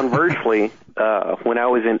 But conversely, when I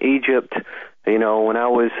was in Egypt, when I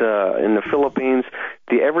was in the Philippines,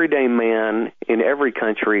 the everyday man in every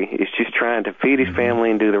country is just trying to feed his family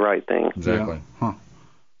and do the right thing. Exactly. Yeah. Huh.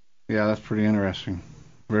 Yeah, that's pretty interesting.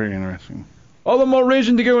 Very interesting. All the more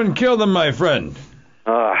reason to go and kill them, my friend.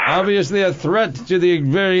 Obviously a threat to the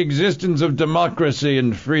very existence of democracy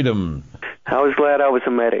and freedom. I was glad I was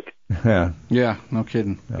a medic. Yeah, no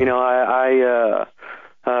kidding. Yeah. You know,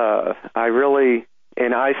 I really,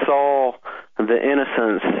 and I saw the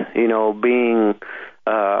innocents, you know, being,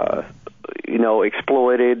 you know,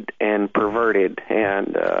 exploited and perverted,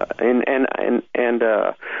 and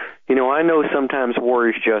you know, I know sometimes war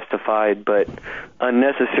is justified, but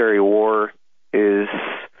unnecessary war is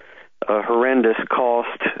a horrendous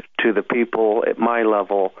cost to the people at my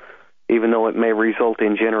level, even though it may result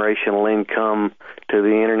in generational income to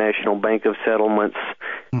the International Bank of Settlements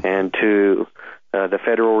and to the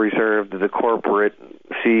Federal Reserve, to the corporate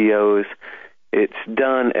CEOs. It's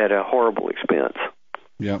done at a horrible expense.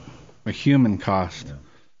 Yep, a human cost. Yeah.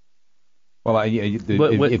 Well,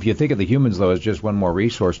 if you think of the humans, though, as just one more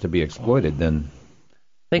resource to be exploited, then...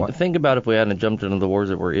 Think about if we hadn't jumped into the wars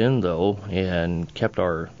that we're in, though, and kept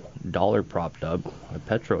our dollar propped up, a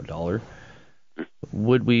petrodollar.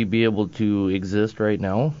 Would we be able to exist right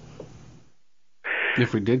now?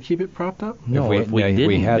 If we did keep it propped up? No, if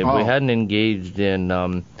we hadn't engaged in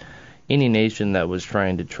any nation that was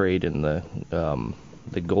trying to trade in the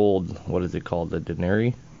gold, what is it called, the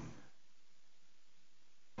denarii?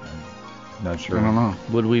 Not sure. I don't know.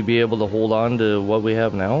 Would we be able to hold on to what we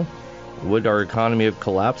have now? Would our economy have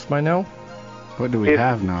collapsed by now? What do we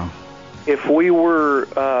have now? If we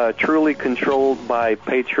were truly controlled by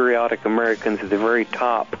patriotic Americans at the very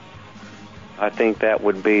top, I think that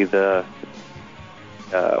would be the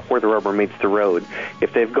where the rubber meets the road.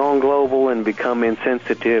 If they've gone global and become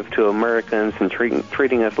insensitive to Americans and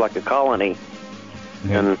treating us like a colony,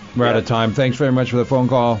 yeah. We're out of time. Thanks very much for the phone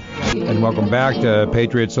call. And welcome back to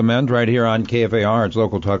Patriot Lament right here on KFAR. It's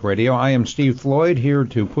Local Talk Radio. I am Steve Floyd, here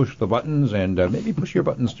to push the buttons and maybe push your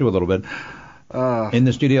buttons too a little bit. In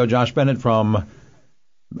the studio, Josh Bennett from,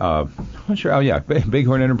 Bighorn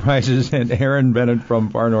Enterprises, and Aaron Bennett from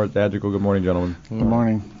Far North Tactical. Good morning, gentlemen. Good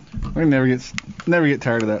morning. We never get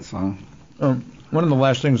tired of that song. One of the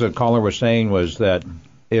last things the caller was saying was that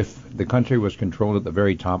if the country was controlled at the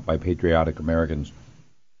very top by patriotic Americans,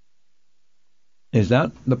 is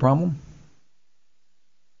that the problem?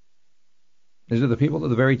 Is it the people at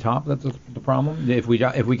the very top that's the problem? If we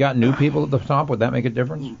got new people at the top, would that make a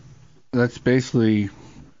difference? That's basically,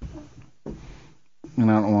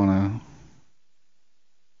 and I don't want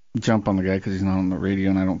to jump on the guy because he's not on the radio,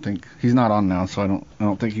 and I don't think he's not on now, so I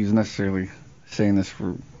don't think he's necessarily saying this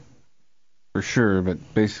for sure.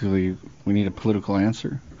 But basically, we need a political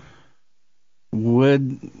answer.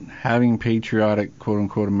 Would having patriotic,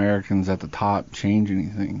 quote-unquote, Americans at the top change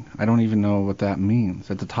anything? I don't even know what that means.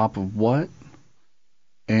 At the top of what?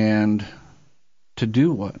 And to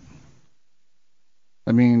do what?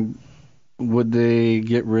 I mean, would they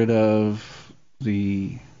get rid of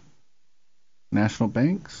the national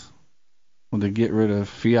banks? Would they get rid of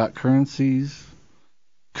fiat currencies?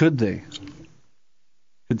 Could they?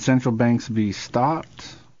 Could central banks be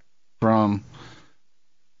stopped from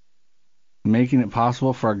making it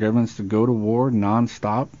possible for our governments to go to war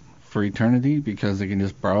nonstop for eternity because they can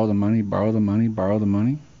just borrow the money,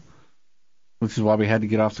 which is why we had to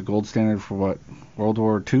get off the gold standard for what, World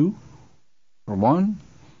War II or one,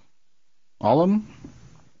 all of them.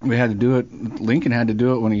 We had to do it. Lincoln had to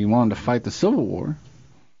do it when he wanted to fight the Civil War.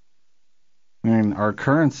 I mean, our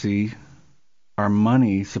currency, our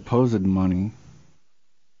money, supposed money,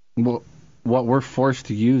 what we're forced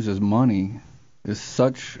to use as money is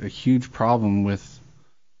such a huge problem with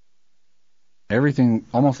everything,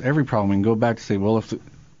 almost every problem. We can go back to say, well,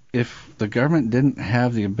 if the government didn't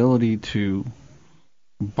have the ability to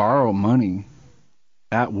borrow money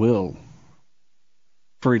at will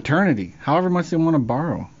for eternity, however much they want to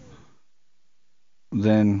borrow,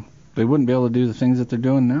 then they wouldn't be able to do the things that they're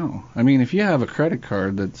doing now. I mean, if you have a credit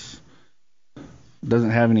card that's doesn't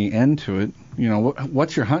have any end to it, you know,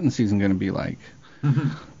 what's your hunting season going to be like?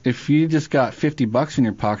 If you just got $50 in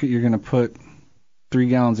your pocket, you're going to put 3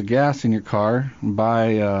 gallons of gas in your car, buy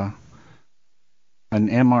an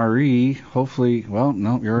MRE, hopefully, well,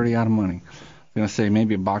 no, you're already out of money. I'm going to say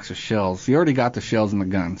maybe a box of shells. You already got the shells in the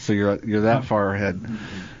gun, so you're that far ahead.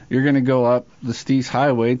 You're going to go up the Steese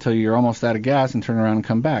Highway till you're almost out of gas and turn around and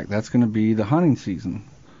come back. That's going to be the hunting season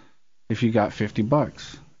if you got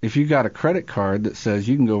 $50. If you got a credit card that says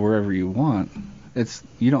you can go wherever you want,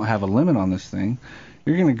 you don't have a limit on this thing.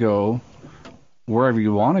 You're going to go wherever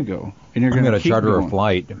you want to go, and you're going to charter a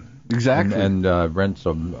flight. Exactly. And rent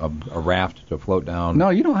a raft to float down. No,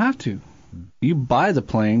 you don't have to. You buy the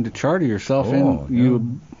plane to charter yourself in.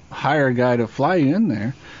 You hire a guy to fly you in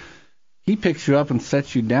there. He picks you up and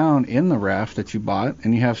sets you down in the raft that you bought,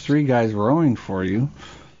 and you have 3 guys rowing for you.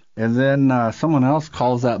 And then someone else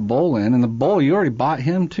calls that bull in, and the bull, you already bought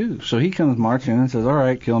him too. So he comes marching in and says, all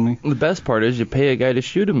right, kill me. The best part is you pay a guy to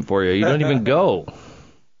shoot him for you. You don't even go.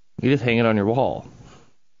 You just hang it on your wall.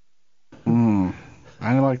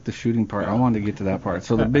 I like the shooting part. I wanted to get to that part.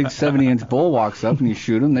 So the big 70-inch bull walks up, and you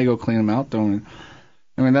shoot him. They go clean him out. I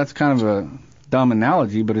mean, that's kind of a dumb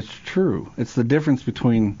analogy, but it's true. It's the difference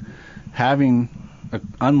between having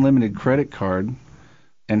an unlimited credit card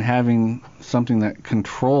and having something that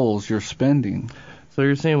controls your spending. So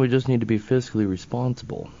you're saying we just need to be fiscally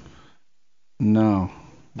responsible? No.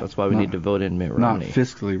 That's why we need to vote in Mitt Romney. Not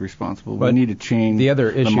fiscally responsible. We need to change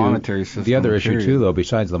the monetary system. The other issue, too, though,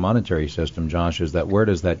 besides the monetary system, Josh, is that where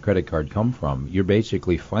does that credit card come from? You're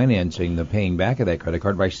basically financing the paying back of that credit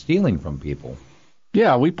card by stealing from people.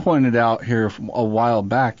 Yeah, we pointed out here a while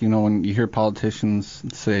back, when you hear politicians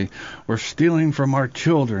say, we're stealing from our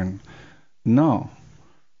children. No.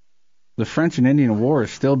 The French and Indian War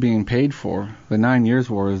is still being paid for. The 9 Years'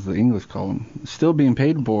 War, as the English call them, still being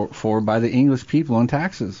paid for by the English people in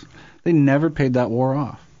taxes. They never paid that war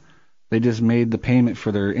off. They just made the payment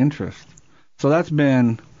for their interest. So that's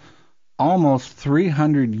been almost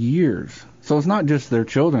 300 years. So it's not just their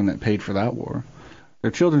children that paid for that war.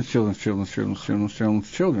 Their children's children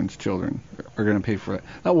are going to pay for it.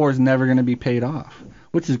 That war is never going to be paid off,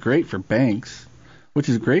 which is great for banks, which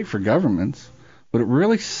is great for governments. But it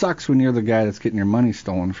really sucks when you're the guy that's getting your money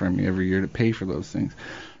stolen from you every year to pay for those things.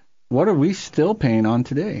 What are we still paying on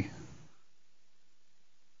today?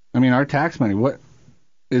 I mean, our tax money, what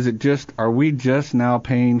is it just, are we just now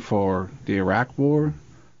paying for the Iraq war?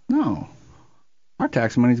 No. Our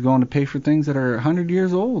tax money is going to pay for things that are 100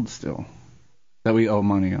 years old still that we owe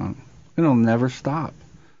money on. It'll never stop.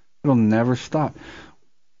 It'll never stop.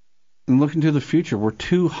 And look into the future, we're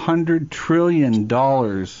 $200 trillion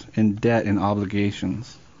in debt and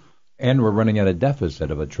obligations. And we're running at a deficit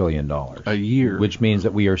of $1 trillion a year, which means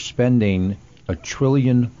that we are spending $1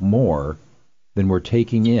 trillion more than we're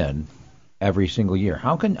taking in every single year.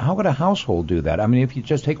 How could a household do that? I mean, if you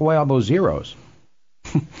just take away all those zeros,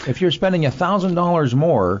 if you're spending $1,000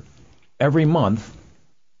 more every month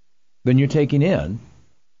than you're taking in,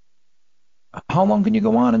 how long can you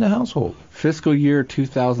go on in the household? Fiscal year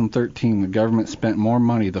 2013, the government spent more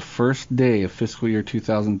money the first day of fiscal year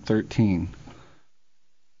 2013.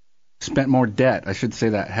 Spent more debt, I should say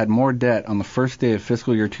that, had more debt on the first day of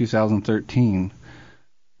fiscal year 2013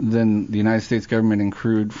 than the United States government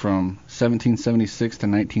accrued from 1776 to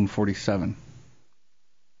 1947.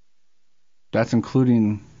 That's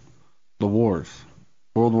including the wars.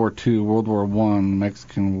 World War II, World War I,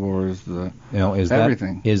 Mexican Wars,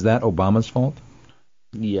 everything. Is that Obama's fault?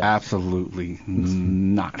 Yeah. Absolutely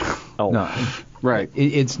not. Oh. No. Right.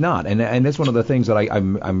 It's not, and that's one of the things that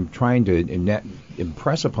I'm trying to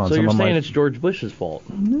impress upon so some of my... So you're saying it's George Bush's fault?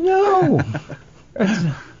 No.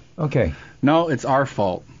 Okay. No, it's our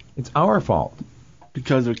fault. It's our fault.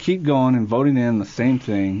 Because we keep going and voting in the same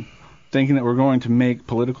thing, thinking that we're going to make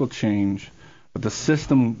political change, but the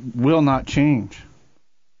system will not change.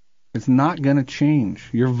 It's not going to change.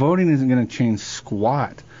 Your voting isn't going to change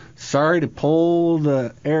squat. Sorry to pull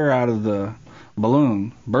the air out of the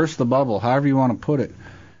balloon, burst the bubble, however you want to put it.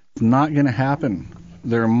 It's not going to happen.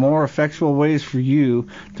 There are more effectual ways for you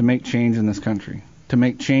to make change in this country, to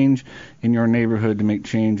make change in your neighborhood, to make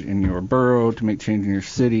change in your borough, to make change in your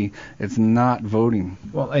city. It's not voting.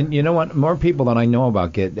 Well, and you know what? More people than I know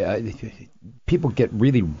about people get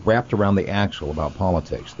really wrapped around the axle about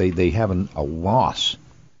politics. They have a loss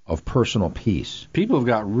of personal peace. People have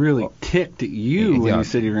got really ticked at you when you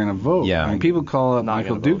said you're going to vote. Yeah. I mean, people call up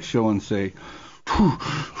Michael Duke's show and say,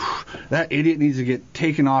 that idiot needs to get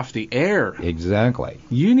taken off the air. Exactly.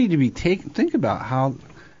 You need to be taken. Think about how.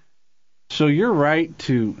 So your right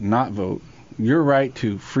to not vote, your right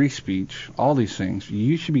to free speech, all these things,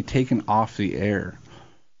 you should be taken off the air.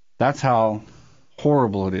 That's how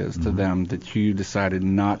horrible it is to them that you decided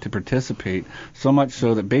not to participate, so much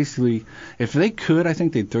so that basically, if they could, I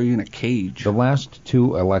think they'd throw you in a cage. The last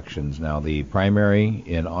two elections now, the primary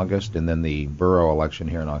in August and then the borough election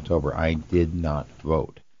here in October, I did not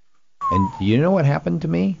vote. And you know what happened to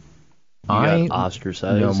me? I got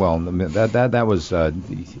ostracized. No, well, that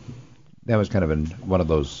was kind of one of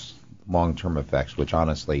those long-term effects, which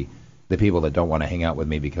honestly, the people that don't want to hang out with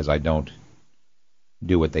me because I don't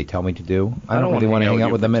do what they tell me to do, I don't really want to hang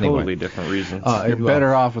out with them anyway. Totally different reasons. You're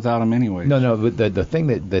better off without them anyway. No. The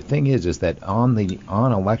thing is that on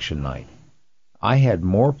election night, I had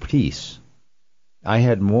more peace, I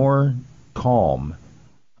had more calm,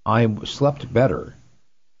 I slept better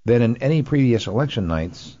than in any previous election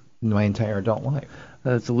nights my entire adult life.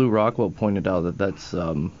 So Lew Rockwell pointed out that that's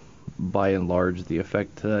by and large the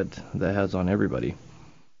effect that has on everybody.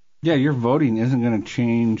 Yeah, your voting isn't going to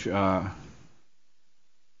change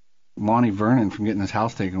Lonnie Vernon from getting his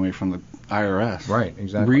house taken away from the IRS. Right,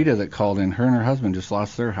 exactly. Rita that called in, her and her husband just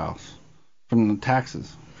lost their house from the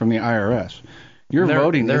taxes, from the IRS. Your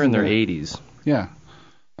voting they're in their gonna, 80s. Yeah.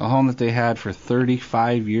 A home that they had for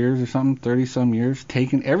 35 years or something, 30-some years,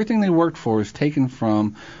 taken, everything they worked for is taken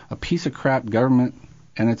from a piece of crap government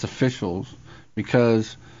and its officials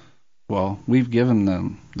because, well, we've given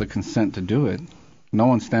them the consent to do it. No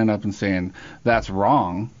one's standing up and saying, that's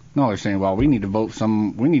wrong. No, they're saying, well, we need to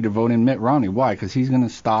vote in Mitt Romney. Why? Because he's going to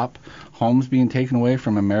stop homes being taken away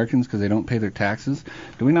from Americans because they don't pay their taxes.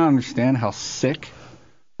 Do we not understand how sick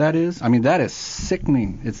that is? I mean, that is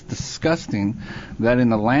sickening. It's disgusting that in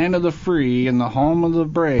the land of the free and the home of the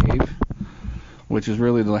brave, which is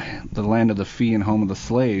really the land of the fee and home of the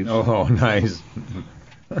slaves. Oh, nice.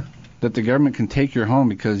 That the government can take your home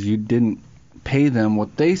because you didn't pay them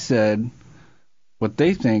what they said, what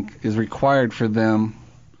they think is required for them,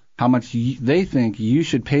 how much they think you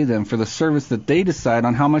should pay them for the service that they decide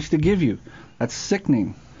on how much to give you. That's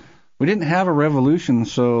sickening. We didn't have a revolution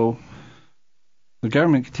so the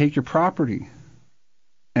government could take your property.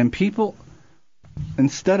 And people,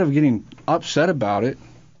 instead of getting upset about it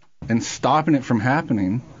and stopping it from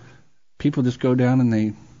happening, people just go down and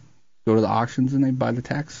they go to the auctions and they buy the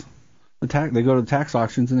tax. They go to the tax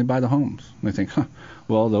auctions and they buy the homes. And they think,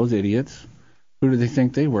 well, those idiots, who do they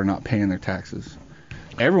think they were not paying their taxes?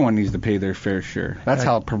 Everyone needs to pay their fair share. That's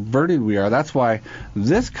how perverted we are. That's why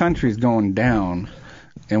this country's going down,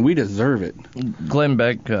 and we deserve it. Glenn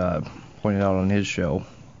Beck pointed out on his show,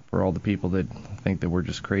 for all the people that think that we're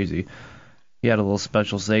just crazy, he had a little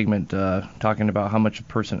special segment talking about how much a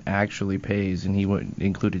person actually pays, and he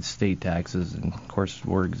included state taxes. And, of course,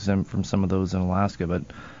 we're exempt from some of those in Alaska, but,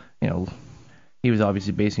 you know, he was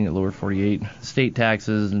obviously basing it lower 48, state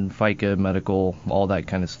taxes and FICA, medical, all that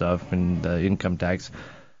kind of stuff, and income tax.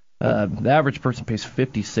 The average person pays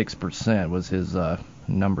 56% was his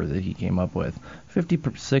number that he came up with.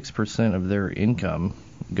 56% of their income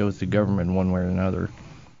goes to government in one way or another.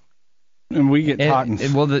 And we get taught.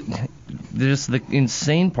 Just the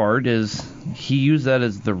insane part is he used that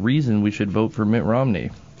as the reason we should vote for Mitt Romney.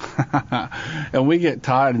 And we get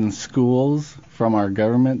taught in schools from our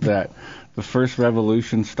government that the first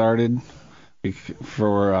revolution started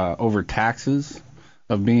for over taxes,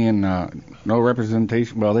 of being no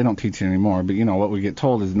representation. Well, they don't teach it anymore, but you know what we get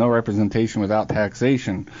told is no representation without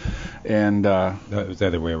taxation, and that was the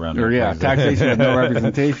other way around. Or yeah, taxation with no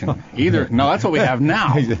representation. Either no, that's what we have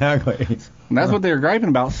now. Exactly. And that's what they're griping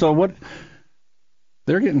about. So what?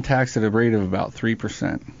 They're getting taxed at a rate of about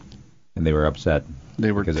 3%. And they were upset.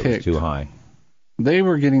 They were because ticked. It was too high. They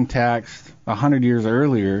were getting taxed 100 years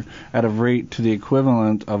earlier at a rate to the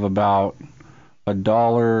equivalent of about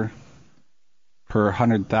 $1 per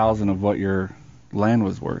 100,000 of what your land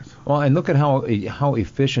was worth. Well, and look at how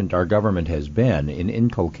efficient our government has been in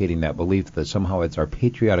inculcating that belief that somehow it's our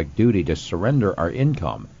patriotic duty to surrender our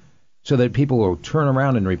income, so that people will turn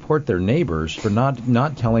around and report their neighbors for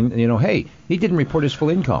not telling, hey, he didn't report his full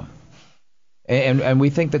income. And we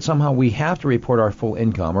think that somehow we have to report our full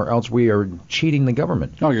income, or else we are cheating the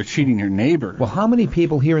government. Oh, you're cheating your neighbor. Well, how many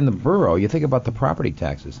people here in the borough, you think about the property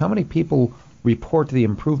taxes, how many people report the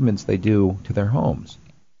improvements they do to their homes?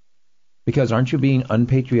 Because aren't you being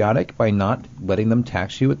unpatriotic by not letting them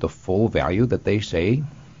tax you at the full value that they say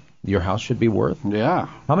your house should be worth? Yeah.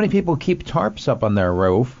 How many people keep tarps up on their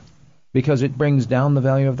roof because it brings down the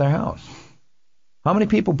value of their house? How many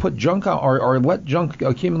people put junk out or let junk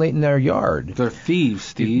accumulate in their yard? They're thieves,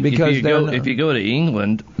 Steve. Because if you go to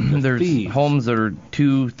England, there's thieves. Homes that are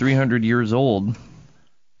 200-300 years old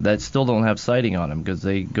that still don't have siding on them because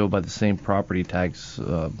they go by the same property tax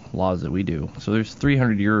laws that we do. So there's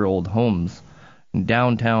 300-year-old homes in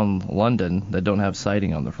downtown London that don't have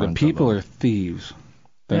siding on the front. The people are thieves.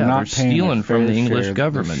 They're stealing from the English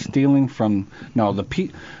government. They're stealing from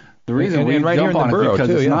the reason we jump on it because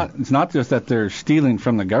it's not just that they're stealing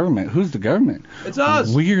from the government. Who's the government? It's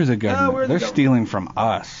us. We're the government. We're they're stealing from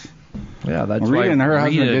us. Yeah, that's Rita why and her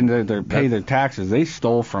husband didn't pay their taxes. They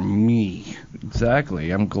stole from me.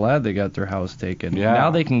 Exactly. I'm glad they got their house taken. Yeah.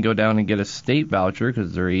 Now they can go down and get a state voucher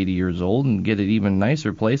because they're 80 years old and get an even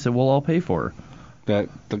nicer place that we'll all pay for. That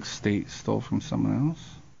the state stole from someone else?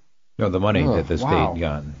 No, the money that the state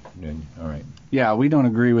got. All right. Yeah, we don't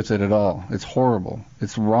agree with it at all. It's horrible.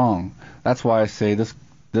 It's wrong. That's why I say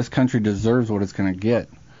this country deserves what it's going to get.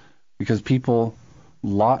 Because people,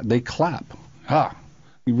 they clap.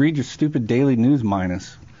 You read your stupid daily news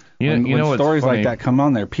minus. When what's stories funny? like that come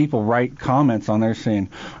on there, people write comments on there saying,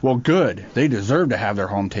 well, good, they deserve to have their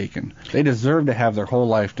home taken. They deserve to have their whole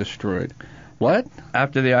life destroyed. What?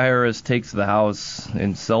 After the IRS takes the house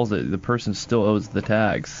and sells it, the person still owes the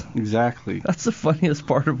tax. Exactly. That's the funniest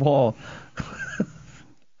part of all.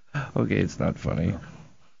 Okay, it's not funny.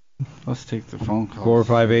 Let's take the phone call.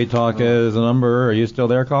 458 Talk is the number. Are you still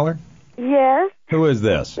there, caller? Yes, Who is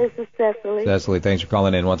this? this is Cecily. Cecily, thanks for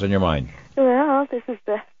calling in. What's on your mind? Well, this is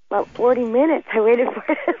about 40 minutes. I waited for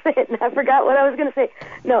it to say it, and I forgot what I was going to say.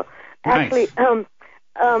 No, actually,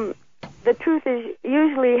 the truth is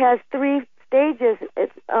usually has three stages.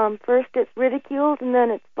 It's first it's ridiculed, and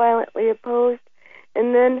then it's violently opposed,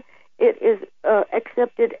 and then it is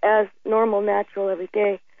accepted as normal, natural, every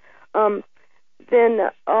day. Then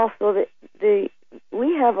also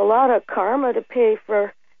we have a lot of karma to pay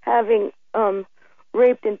for having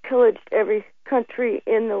raped and pillaged every country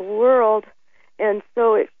in the world, and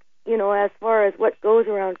so it, as far as what goes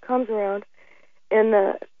around comes around, and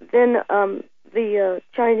then the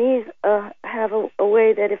Chinese have a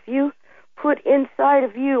way that if you put inside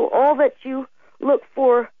of you all that you look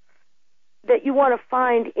for, that you want to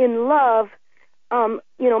find in love,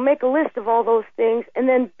 make a list of all those things and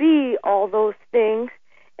then be all those things,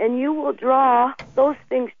 and you will draw those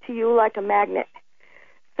things to you like a magnet.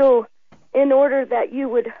 So in order that you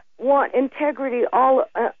would want integrity all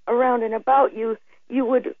around and about you, you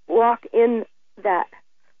would walk in that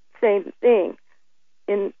same thing,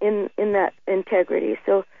 in that integrity.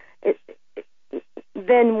 So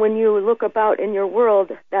then when you look about in your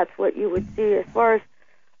world, that's what you would see. As far as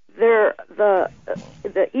the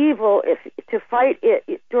evil, if to fight it,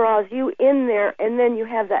 it draws you in there, and then you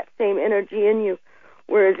have that same energy in you.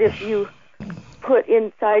 Whereas if you put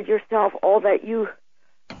inside yourself all that you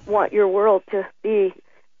want your world to be,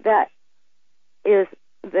 that is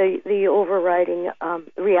the overriding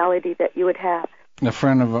reality that you would have. A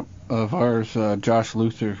friend of ours, Josh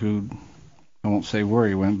Luther, who I won't say where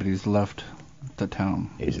he went, but he's left the town.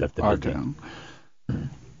 He's left our town.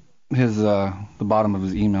 His the bottom of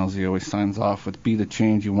his emails, he always signs off with "Be the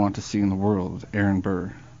change you want to see in the world" with Aaron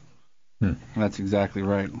Burr. That's exactly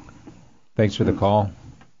right. Thanks for the call.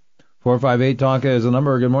 458 Talk is the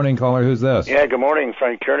number. Good morning, caller. Who's this? Yeah, good morning.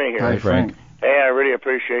 Frank Kearney here. Hi, Frank. Hey, I really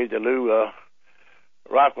appreciate the Lew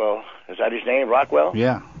Rockwell. Is that his name, Rockwell?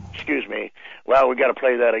 Yeah. Excuse me. Well, we got to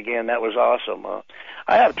play that again. That was awesome.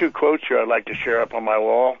 I have two quotes here I'd like to share up on my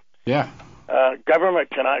wall. Yeah. Government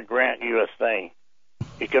cannot grant you a thing.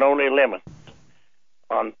 It can only limit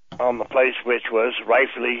on the place which was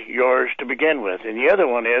rightfully yours to begin with. And the other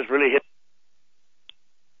one is really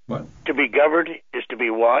what? To be governed is to be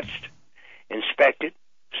watched, inspected,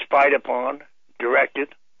 spied upon, directed,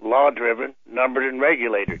 law-driven, numbered, and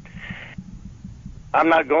regulated. I'm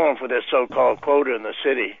not going for this so-called quota in the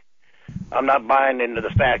city. I'm not buying into the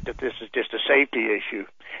fact that this is just a safety issue.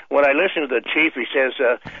 When I listen to the chief, he says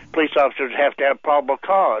police officers have to have probable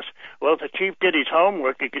cause. Well, if the chief did his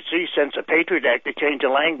homework, you could see since the Patriot Act, they changed the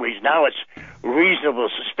language. Now it's reasonable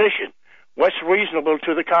suspicion. What's reasonable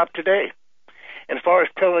to the cop today? And as far as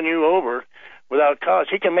pulling you over without cause,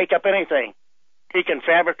 he can make up anything. He can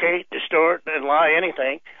fabricate, distort, and lie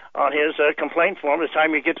anything on his complaint form the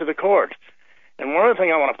time you get to the court. And one other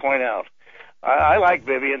thing I want to point out, I like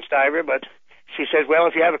Vivian Stiver, but she says, well,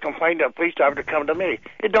 if you have a complaint of a police officer, come to me.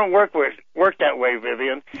 It don't work that way,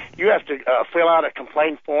 Vivian. You have to fill out a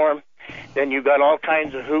complaint form. Then you've got all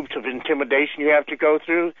kinds of hoops of intimidation you have to go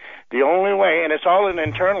through. The only way, and it's all an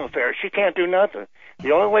internal affair, she can't do nothing.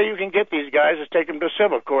 The only way you can get these guys is take them to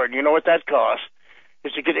civil court, and you know what that costs,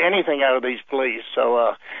 is to get anything out of these police.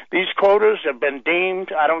 So these quotas have been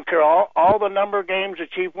deemed, I don't care, all the number of games the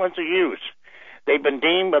chief wants to use, they've been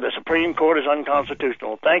deemed by the Supreme Court as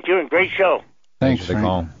unconstitutional. Thank you, and great show. Thanks for the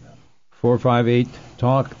call. 458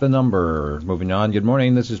 Talk, the number. Moving on. Good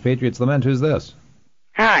morning. This is Patriot's Lament. Who's this?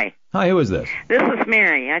 Hi. Hi, who is this? This is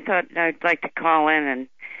Mary. I thought I'd like to call in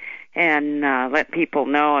and let people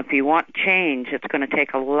know if you want change, it's going to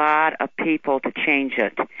take a lot of people to change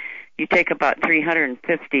it. You take about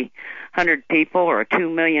 100 people or 2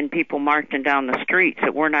 million people marching down the streets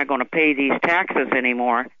that we're not going to pay these taxes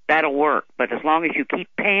anymore, that'll work. But as long as you keep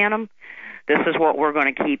paying them, this is what we're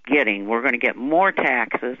going to keep getting. We're going to get more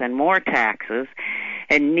taxes, and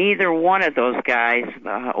neither one of those guys,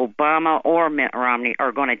 Obama or Mitt Romney,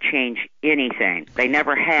 are going to change anything. They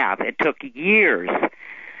never have. It took years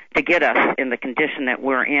to get us in the condition that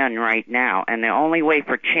we're in right now, and the only way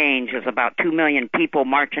for change is about 2 million people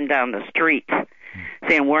marching down the streets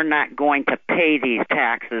saying we're not going to pay these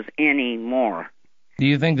taxes anymore. Do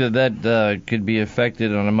you think that could be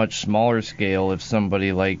affected on a much smaller scale if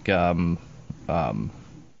somebody like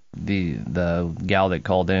the gal that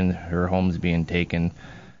called in, her home's being taken,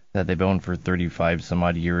 that they've owned for 35 some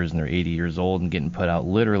odd years, and they're 80 years old and getting put out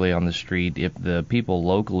literally on the street. If the people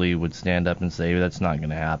locally would stand up and say, that's not going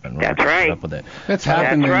to happen. That's right. Up with it. That's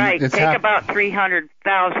happening. That's right. Take about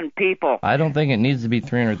 300,000 people. I don't think it needs to be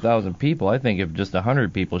 300,000 people. I think if just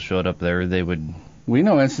 100 people showed up there, they would... We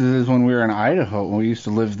know instances when we were in Idaho, when we used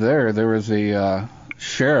to live there was a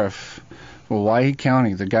sheriff, Hawaii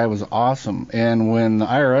County. The guy was awesome. And when the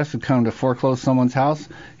IRS would come to foreclose someone's house,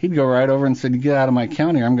 he'd go right over and say, "Get out of my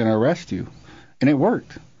county, or I'm going to arrest you." And it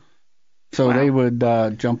worked. So they would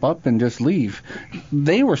jump up and just leave.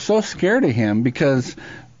 They were so scared of him because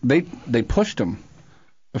they pushed him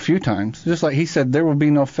a few times. Just like he said, there will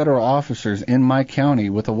be no federal officers in my county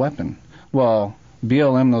with a weapon. Well,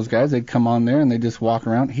 BLM, those guys, they'd come on there and they'd just walk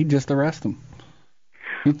around. He'd just arrest them.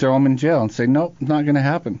 He'd throw them in jail and say, nope, not going to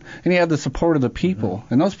happen. And he had the support of the people.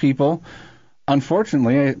 Mm-hmm. And those people,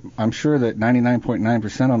 unfortunately, I'm sure that 99.9%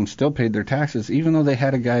 of them still paid their taxes, even though they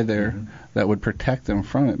had a guy there that would protect them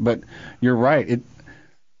from it. But you're right.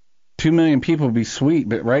 2 million people would be sweet,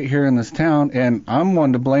 but right here in this town, and I'm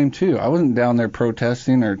one to blame too. I wasn't down there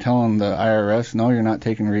protesting or telling the IRS, no, you're not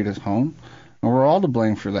taking Rita's home. And we're all to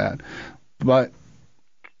blame for that. But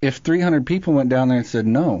if 300 people went down there and said,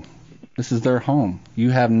 no, this is their home. You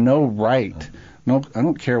have no right. No, I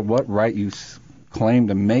don't care what right you claim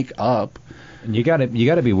to make up. And you got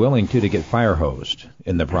to be willing to get fire hosed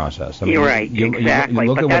in the process. I mean, you're right, exactly.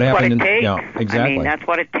 You look but at that's what happened. What it takes. Yeah, exactly. I mean, that's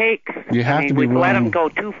what it takes. You have to be we've willing. let them go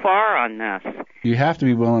too far on this. You have to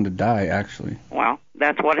be willing to die, actually. Well,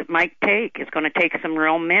 that's what it might take. It's going to take some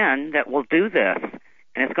real men that will do this.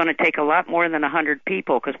 And it's going to take a lot more than 100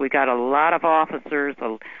 people because we got a lot of officers.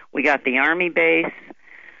 We got the Army base.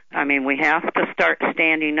 I mean, we have to start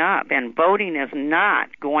standing up. And voting is not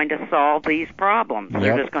going to solve these problems. Yep.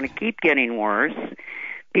 They're just going to keep getting worse.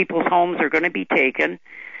 People's homes are going to be taken.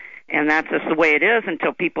 And that's just the way it is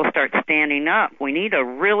until people start standing up. We need a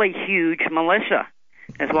really huge militia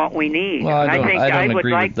is what we need. Well, and I would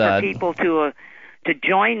agree like with that. for people to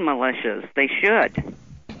join militias. They should.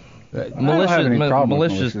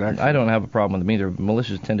 Militias, I don't have a problem with them either.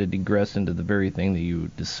 Militias tend to digress into the very thing that you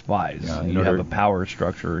despise. Yeah, you have a power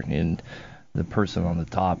structure, and the person on the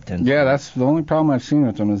top tends. Yeah, that's the only problem I've seen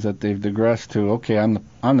with them is that they've digressed to, okay, I'm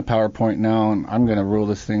the PowerPoint now, and I'm going to rule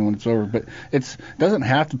this thing when it's over. But it doesn't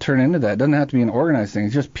have to turn into that. It doesn't have to be an organized thing.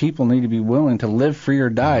 It's just people need to be willing to live free or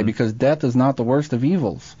die because death is not the worst of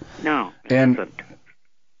evils. No, it and isn't.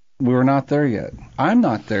 We're not there yet. I'm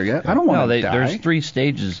not there yet. I don't want to die. There's 3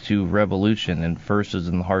 stages to revolution, and first is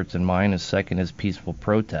in the hearts and minds, and second is peaceful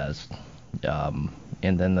protest, and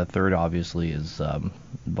then the third obviously is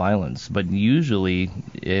violence. But usually,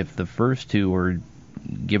 if the first 2 are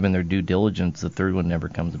given their due diligence, the third one never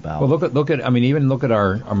comes about. Well, look at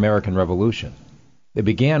our American Revolution. It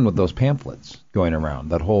began with those pamphlets going around,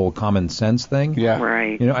 that whole common sense thing. Yeah.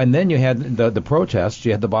 Right. And then you had the protests.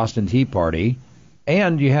 You had the Boston Tea Party.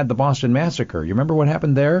 And you had the Boston Massacre. You remember what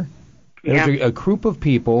happened there? Yeah. There was a group of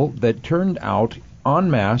people that turned out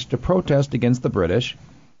en masse to protest against the British,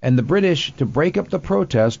 and the British, to break up the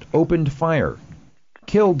protest, opened fire.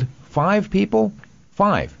 Killed 5 people?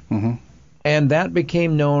 5. Mm-hmm. And that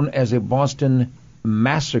became known as a Boston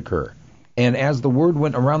Massacre. And as the word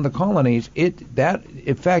went around the colonies, that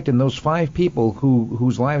effect in those 5 people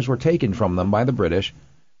whose lives were taken from them by the British,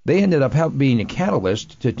 they ended up being a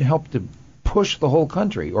catalyst to help to push the whole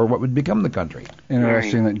country, or what would become the country.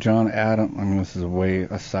 Interesting that John Adams, I mean, this is way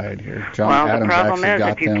aside here. John well, Adams the problem actually is,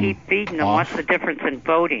 got if you them keep feeding them, off. what's the difference in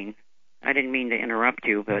voting? I didn't mean to interrupt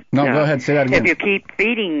you, but... No, go ahead, say that again. If you keep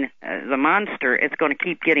feeding the monster, it's going to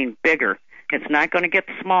keep getting bigger. It's not going to get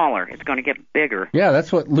smaller. It's going to get bigger. Yeah,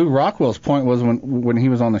 that's what Lew Rockwell's point was when he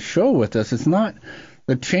was on the show with us. It's not...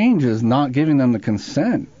 The change is not giving them the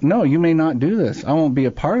consent. No, you may not do this. I won't be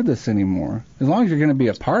a part of this anymore. As long as you're going to be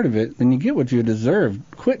a part of it, then you get what you deserve.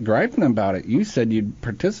 Quit griping about it. You said you'd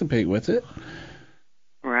participate with it.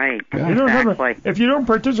 Right, Yeah. exactly. If you don't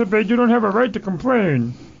participate, you don't have a right to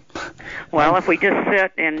complain. Well, if we just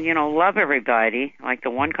sit and, love everybody, like the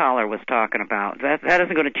one caller was talking about, that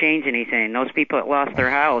isn't going to change anything. Those people that lost their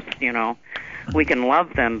house, we can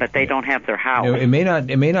love them, but they don't have their house. It may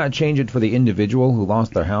not change it for the individual who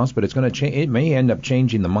lost their house, but it's going to change. It may end up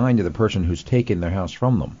changing the mind of the person who's taken their house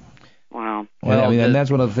from them. Wow. And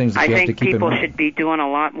that's one of the things that you have to keep in mind. I think people should be doing a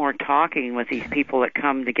lot more talking with these people that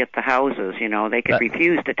come to get the houses. They could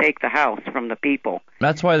refuse to take the house from the people.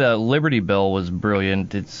 That's why the Liberty Bell was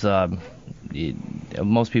brilliant. It's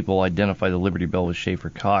most people identify the Liberty Bell with Schaefer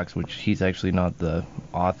Cox, which he's actually not the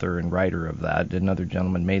author and writer of that. Another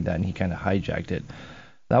gentleman made that, and he kind of hijacked it.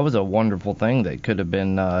 That was a wonderful thing that could have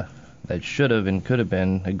been, that should have and could have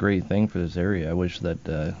been a great thing for this area. I wish that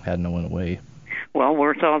hadn't went away. Well,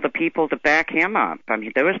 where's all the people to back him up? I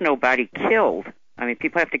mean, there was nobody killed. I mean,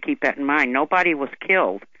 people have to keep that in mind. Nobody was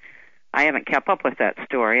killed. I haven't kept up with that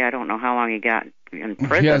story. I don't know how long he got in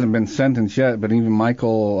prison. He hasn't been sentenced yet, but even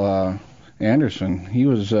Michael Anderson, he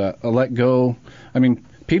was let go. I mean,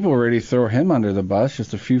 people were ready to throw him under the bus.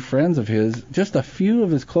 Just a few friends of his, just a few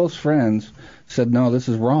of his close friends said, no, this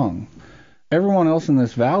is wrong. Everyone else in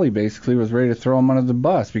this valley basically was ready to throw him under the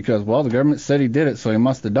bus because, well, the government said he did it, so he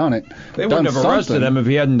must have done it. They wouldn't have arrested him if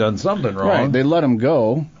he hadn't done something wrong. Right, they let him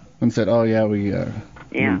go and said, oh, yeah, we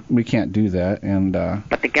can't do that. And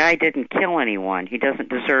but the guy didn't kill anyone. He doesn't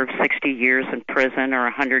deserve 60 years in prison or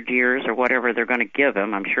 100 years or whatever they're going to give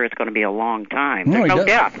him. I'm sure it's going to be a long time. There's no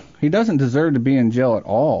death. He doesn't deserve to be in jail at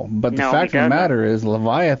all. But the fact of the matter is,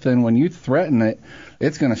 Leviathan, when you threaten it,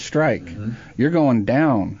 it's going to strike. Mm-hmm. You're going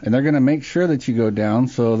down, and they're going to make sure that you go down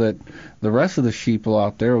so that the rest of the sheeple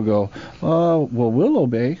out there will go, oh, well, we'll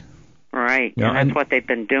obey. Right, and that's what they've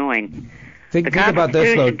been doing. Think about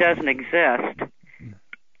this, though. The Constitution doesn't exist.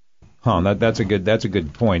 That's a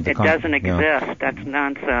good point. It doesn't exist. That's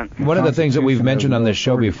nonsense. One of the things that we've mentioned on this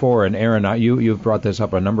show before, and Aaron, you've brought this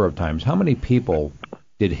up a number of times. How many people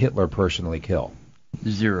did Hitler personally kill?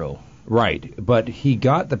 0. Right, but he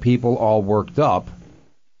got the people all worked up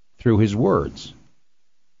through his words.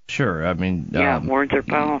 Sure, I mean... words are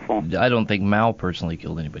powerful. I don't think Mao personally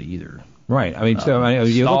killed anybody either. Right. I mean, you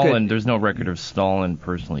Stalin. Look at, there's no record of Stalin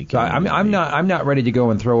personally killing. I'm not ready to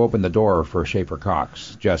go and throw open the door for Schaefer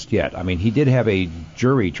Cox just yet. I mean, he did have a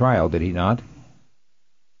jury trial, did he not?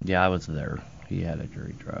 Yeah, I was there. He had a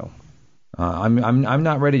jury trial. I'm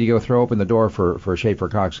not ready to go throw open the door for Schaefer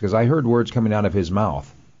Cox because I heard words coming out of his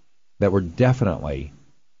mouth that were definitely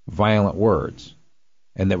violent words.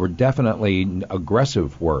 And that were definitely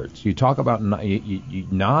aggressive words. You talk about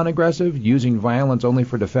non-aggressive, using violence only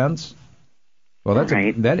for defense. Well, that's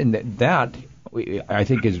right. That I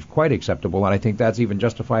think is quite acceptable, and I think that's even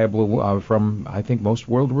justifiable from I think most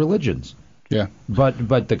world religions. Yeah.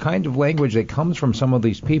 But the kind of language that comes from some of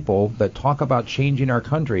these people that talk about changing our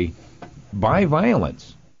country by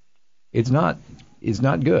violence, it's not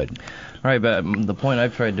good. Right, but the point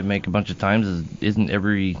I've tried to make a bunch of times is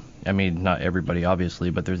not everybody,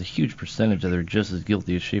 obviously, but there's a huge percentage that are just as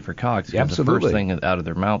guilty as Schaefer Cox. Absolutely. The first thing out of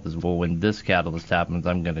their mouth is, well, when this catalyst happens,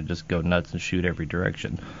 I'm going to just go nuts and shoot every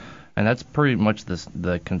direction. And that's pretty much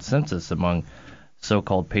the consensus among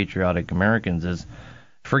so-called patriotic Americans is,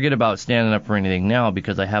 forget about standing up for anything now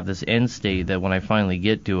because I have this end state that when I finally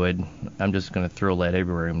get to it, I'm just going to throw lead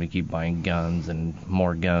everywhere. I'm going to keep buying guns and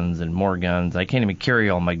more guns and more guns. I can't even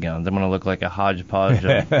carry all my guns. I'm going to look like a hodgepodge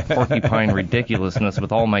of porcupine ridiculousness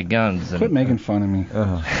with all my guns. Quit making fun of me.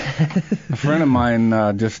 A friend of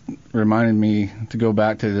mine just reminded me to go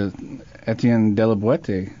back to the Etienne de la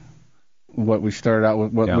Boete, what we started out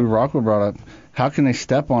with, what Lew Rockwell brought up. How can they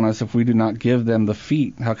step on us if we do not give them the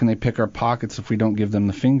feet? How can they pick our pockets if we don't give them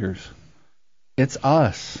the fingers? It's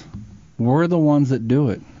us. We're the ones that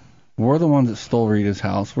do it. We're the ones that stole Rita's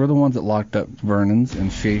house. We're the ones that locked up Vernon's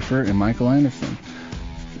and Schaefer and Michael Anderson.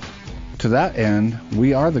 To that end,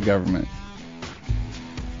 we are the government.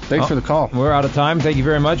 Thanks for the call. We're out of time. Thank you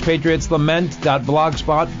very much.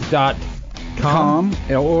 PatriotsLament.blogspot.com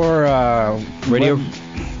or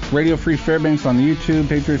Radio Free Fairbanks on YouTube,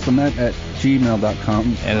 Patriots Lament at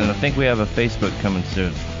gmail.com. And I think we have a Facebook coming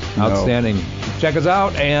soon. Outstanding. Check us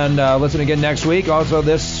out and listen again next week. Also,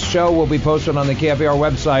 this show will be posted on the KFAR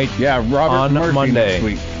website Robert on Murphy Monday. Next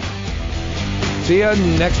week. See you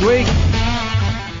next week.